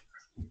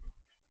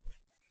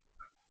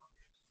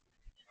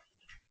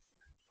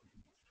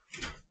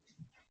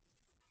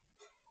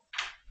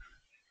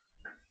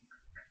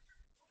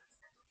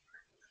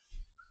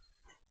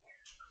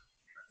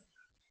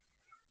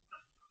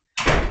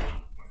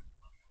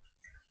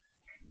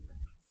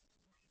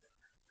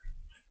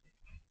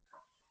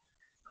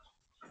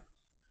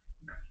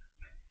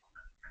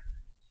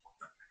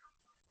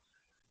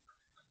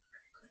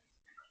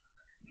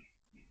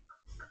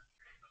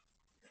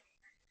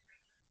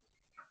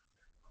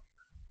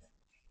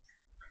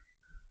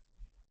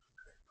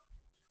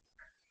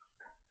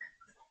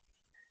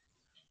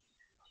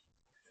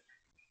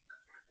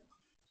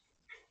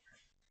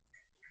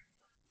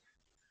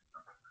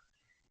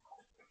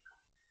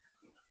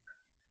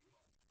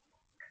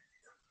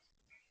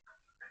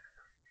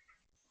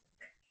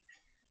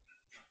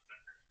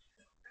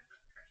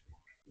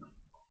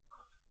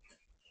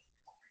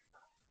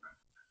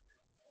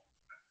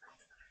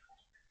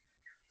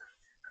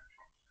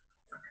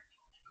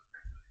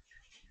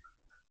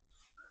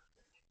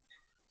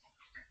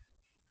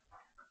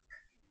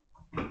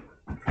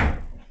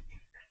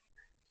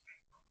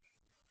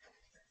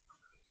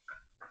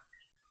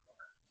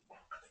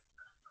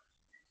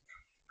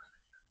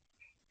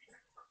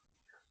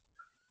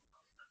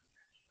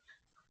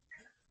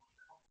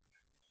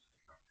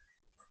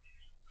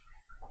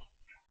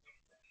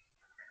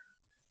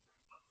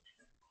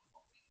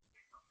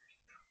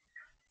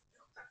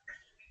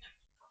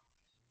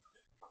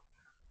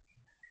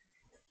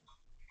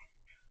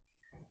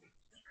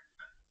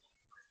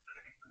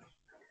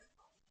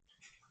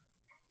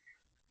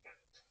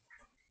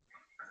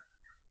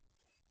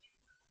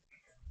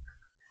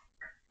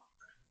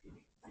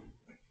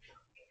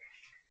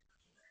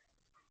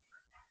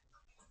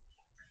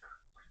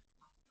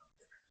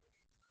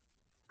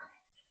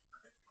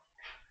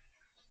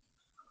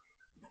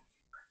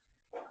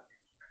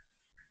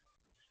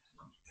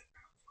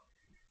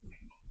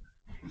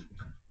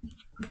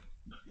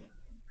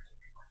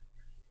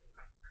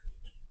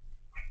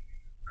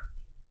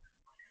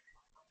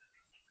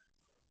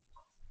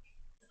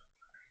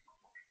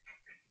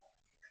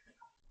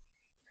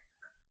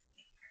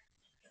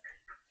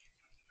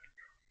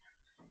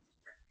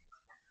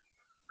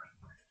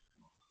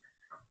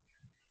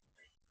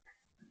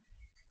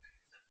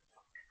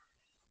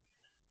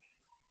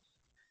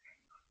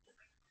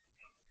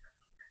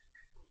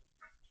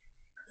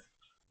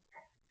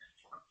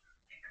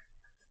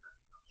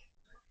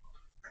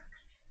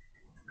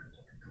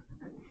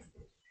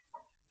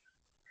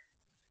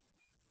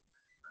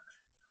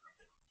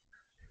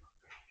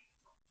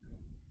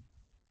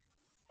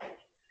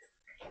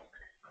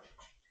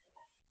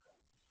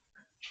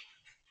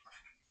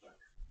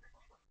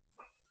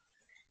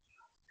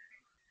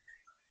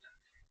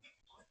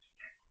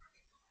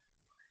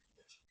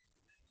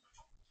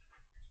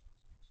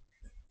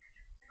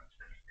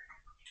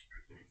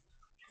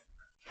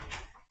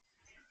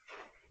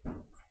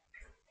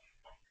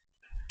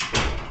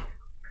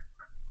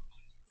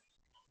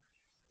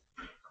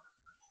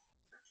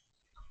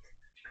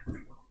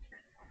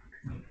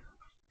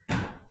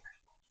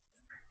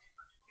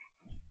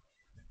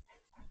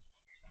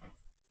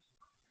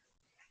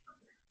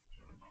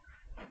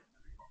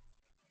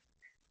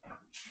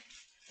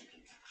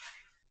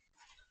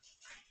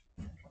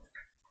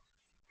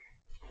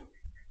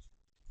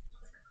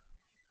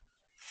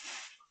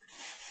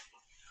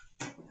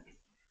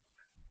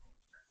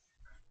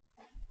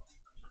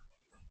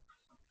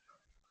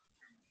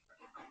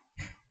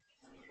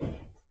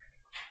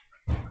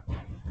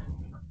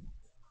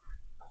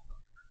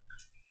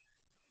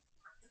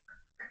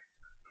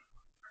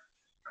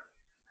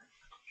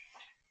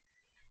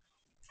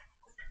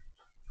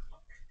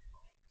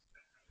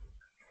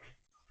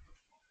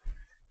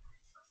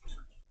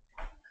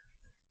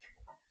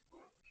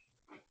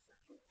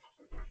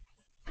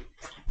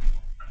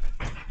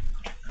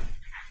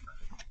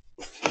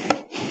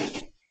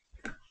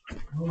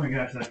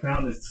 gosh, that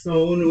fountain is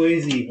so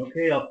noisy.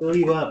 Okay, I'll fill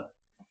you up.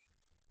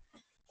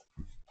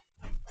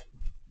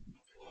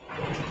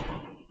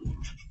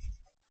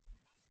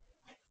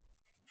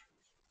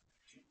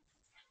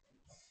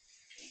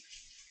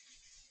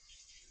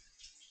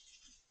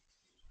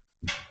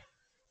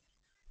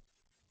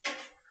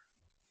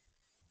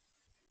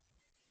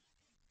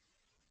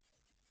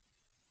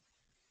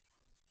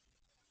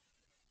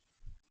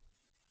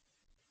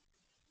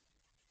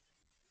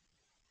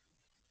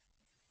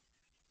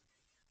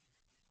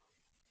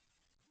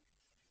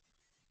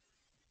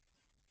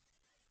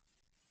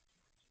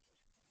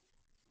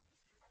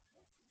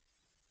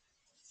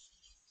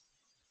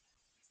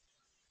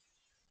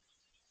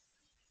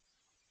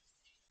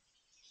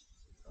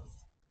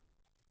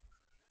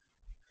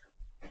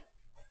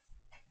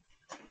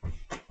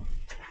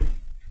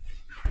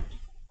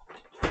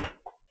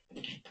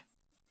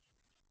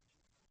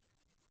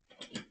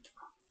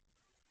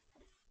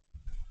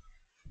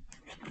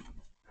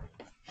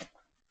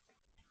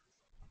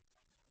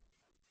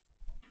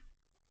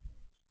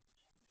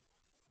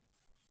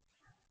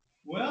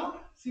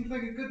 Well, seems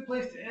like a good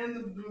place to end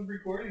the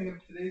recording of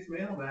today's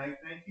mailbag.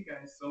 Thank you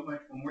guys so much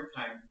one more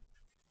time.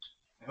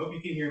 I hope you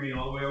can hear me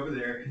all the way over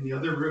there in the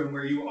other room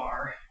where you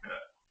are.